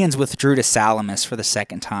Athenians withdrew to Salamis for the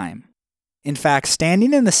second time. In fact,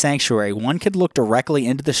 standing in the sanctuary, one could look directly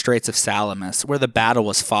into the Straits of Salamis, where the battle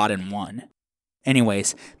was fought and won.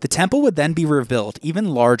 Anyways, the temple would then be rebuilt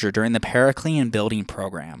even larger during the Periclean building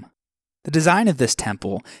program. The design of this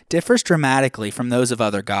temple differs dramatically from those of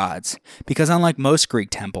other gods, because unlike most Greek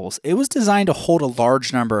temples, it was designed to hold a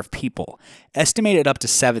large number of people, estimated up to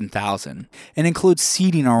 7,000, and includes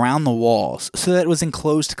seating around the walls so that it was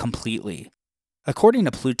enclosed completely. According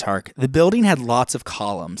to Plutarch, the building had lots of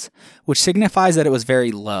columns, which signifies that it was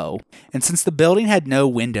very low, and since the building had no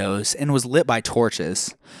windows and was lit by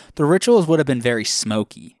torches, the rituals would have been very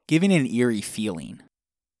smoky, giving an eerie feeling.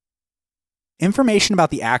 Information about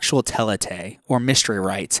the actual telete, or mystery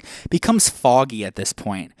rites, becomes foggy at this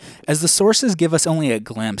point, as the sources give us only a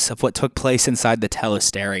glimpse of what took place inside the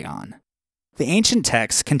Telesterion. The ancient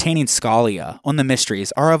texts containing scholia on the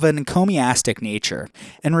mysteries are of an encomiastic nature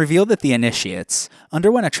and reveal that the initiates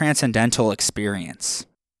underwent a transcendental experience.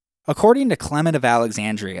 According to Clement of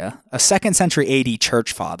Alexandria, a 2nd century AD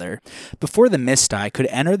church father, before the Mistai could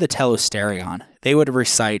enter the Telesterion, they would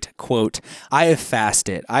recite, quote, "I have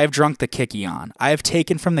fasted, I have drunk the kykeon, I have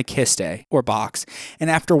taken from the kiste, or box,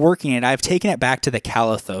 and after working it I have taken it back to the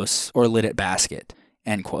kalathos, or lidded basket,"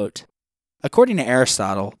 end quote. According to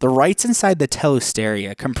Aristotle, the rites inside the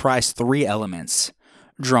Telesteria comprise 3 elements: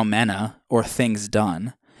 dromena, or things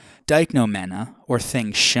done, deichnomena, or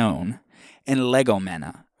things shown, and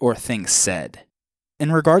legomena, or things said.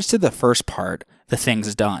 In regards to the first part, the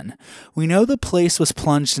things done, we know the place was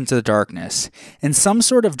plunged into the darkness, and some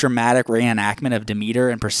sort of dramatic reenactment of Demeter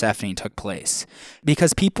and Persephone took place,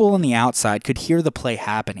 because people on the outside could hear the play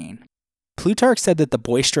happening. Plutarch said that the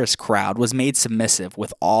boisterous crowd was made submissive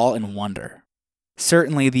with awe and wonder.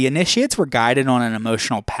 Certainly, the initiates were guided on an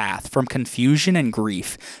emotional path from confusion and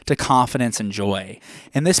grief to confidence and joy,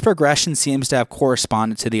 and this progression seems to have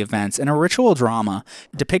corresponded to the events in a ritual drama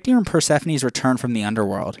depicting Persephone's return from the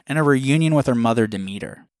underworld and a reunion with her mother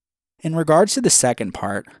Demeter. In regards to the second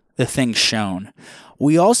part, the things shown,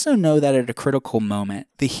 we also know that at a critical moment,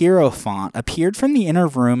 the Hierophant appeared from the inner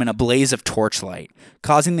room in a blaze of torchlight,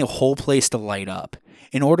 causing the whole place to light up,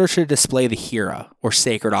 in order to display the Hiera, or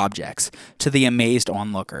sacred objects, to the amazed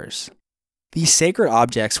onlookers. These sacred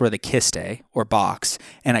objects were the kiste, or box,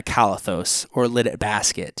 and a kalathos, or lidded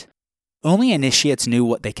basket. Only initiates knew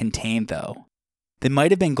what they contained, though. They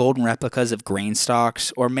might have been golden replicas of grain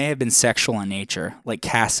stalks, or may have been sexual in nature, like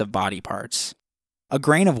casts of body parts. A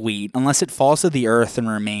grain of wheat, unless it falls to the earth and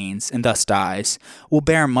remains, and thus dies, will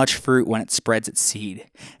bear much fruit when it spreads its seed,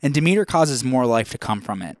 and Demeter causes more life to come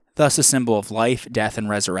from it, thus a symbol of life, death, and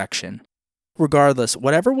resurrection. Regardless,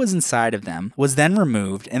 whatever was inside of them was then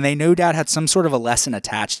removed, and they no doubt had some sort of a lesson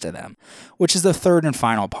attached to them, which is the third and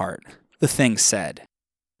final part, the things said.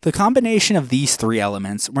 The combination of these three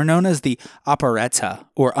elements were known as the apareta,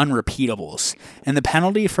 or unrepeatables, and the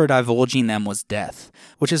penalty for divulging them was death,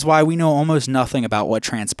 which is why we know almost nothing about what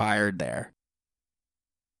transpired there.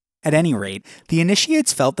 At any rate, the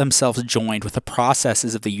initiates felt themselves joined with the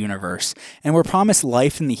processes of the universe and were promised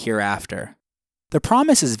life in the hereafter. The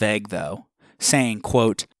promise is vague, though, saying,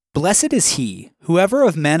 quote, "Blessed is he, whoever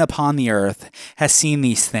of men upon the earth has seen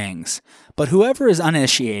these things, but whoever is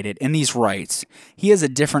uninitiated in these rites, he has a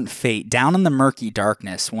different fate down in the murky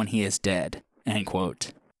darkness when he is dead." End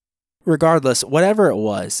quote. Regardless, whatever it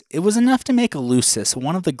was enough to make Eleusis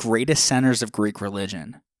one of the greatest centers of Greek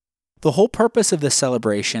religion. The whole purpose of this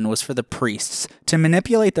celebration was for the priests to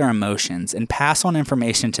manipulate their emotions and pass on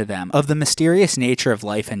information to them of the mysterious nature of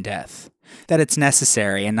life and death, that it's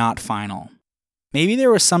necessary and not final. Maybe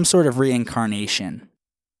there was some sort of reincarnation.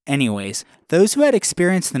 Anyways, those who had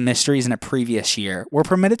experienced the mysteries in a previous year were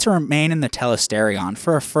permitted to remain in the telesterion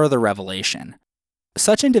for a further revelation.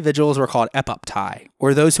 Such individuals were called epoptai,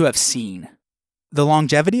 or those who have seen. The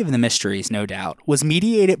longevity of the mysteries, no doubt, was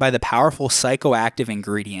mediated by the powerful psychoactive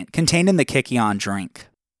ingredient contained in the Kykeon drink.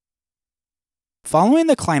 Following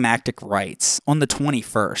the climactic rites, on the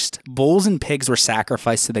 21st, bulls and pigs were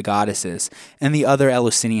sacrificed to the goddesses and the other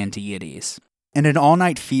Eleusinian deities, and an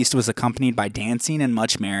all-night feast was accompanied by dancing and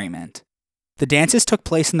much merriment. The dances took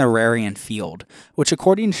place in the Rarian Field, which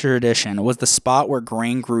according to tradition was the spot where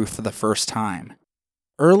grain grew for the first time.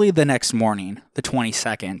 Early the next morning, the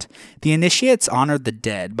 22nd, the initiates honored the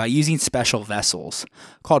dead by using special vessels,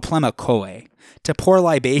 called plemakoe, to pour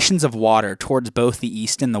libations of water towards both the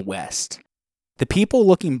east and the west. The people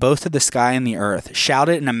looking both to the sky and the earth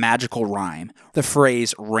shouted in a magical rhyme, the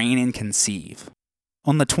phrase, "reign and conceive."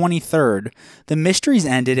 On the 23rd, the mysteries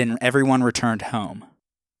ended and everyone returned home.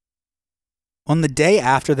 On the day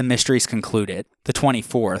after the mysteries concluded, the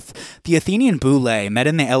 24th, the Athenian boule met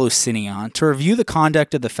in the Eleusinion to review the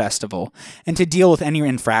conduct of the festival and to deal with any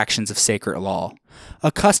infractions of sacred law,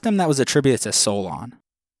 a custom that was attributed to Solon.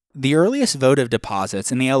 The earliest votive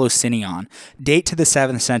deposits in the Eleusinion date to the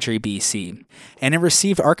 7th century BC, and it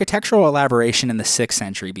received architectural elaboration in the 6th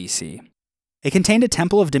century BC. It contained a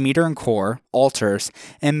temple of Demeter and Kore, altars,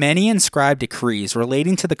 and many inscribed decrees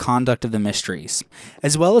relating to the conduct of the mysteries,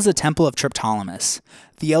 as well as a temple of Triptolemus,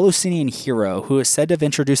 the Eleusinian hero who is said to have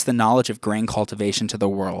introduced the knowledge of grain cultivation to the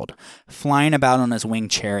world, flying about on his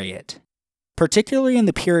winged chariot. Particularly in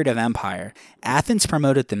the period of empire, Athens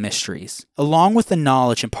promoted the mysteries, along with the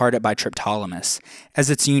knowledge imparted by Triptolemus,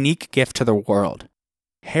 as its unique gift to the world.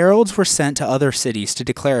 Heralds were sent to other cities to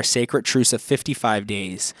declare a sacred truce of 55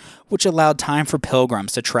 days, which allowed time for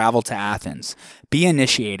pilgrims to travel to Athens, be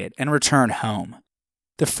initiated, and return home.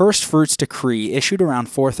 The First Fruits Decree, issued around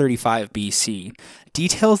 435 BC,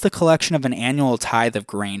 details the collection of an annual tithe of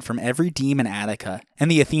grain from every deme in Attica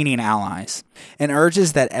and the Athenian allies, and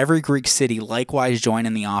urges that every Greek city likewise join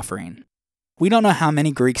in the offering. We don't know how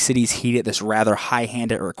many Greek cities heeded this rather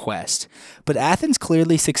high-handed request, but Athens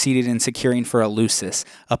clearly succeeded in securing for Eleusis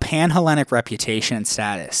a pan-Hellenic reputation and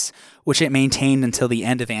status, which it maintained until the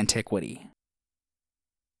end of antiquity.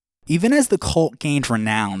 Even as the cult gained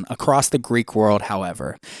renown across the Greek world,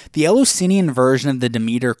 however, the Eleusinian version of the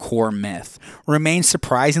Demeter core myth remained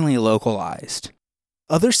surprisingly localized.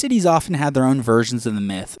 Other cities often had their own versions of the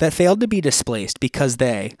myth that failed to be displaced because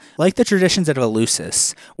they, like the traditions of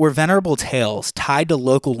Eleusis, were venerable tales tied to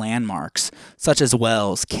local landmarks, such as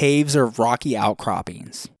wells, caves, or rocky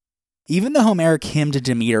outcroppings. Even the Homeric hymn to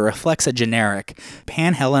Demeter reflects a generic,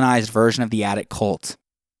 pan-Hellenized version of the Attic cult.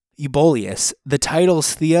 Euboleus, the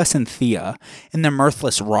titles Theos and Thea and the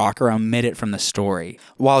mirthless rock are omitted from the story,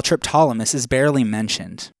 while Triptolemus is barely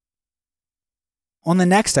mentioned. On the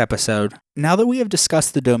next episode, now that we have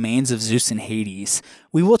discussed the domains of Zeus and Hades,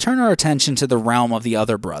 we will turn our attention to the realm of the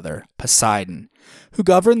other brother, Poseidon, who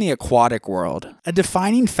governed the aquatic world, a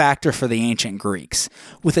defining factor for the ancient Greeks,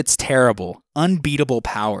 with its terrible, unbeatable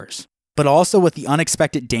powers, but also with the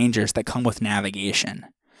unexpected dangers that come with navigation.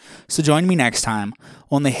 So join me next time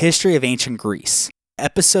on the history of ancient Greece,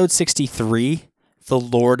 episode 63, The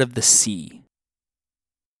Lord of the Sea.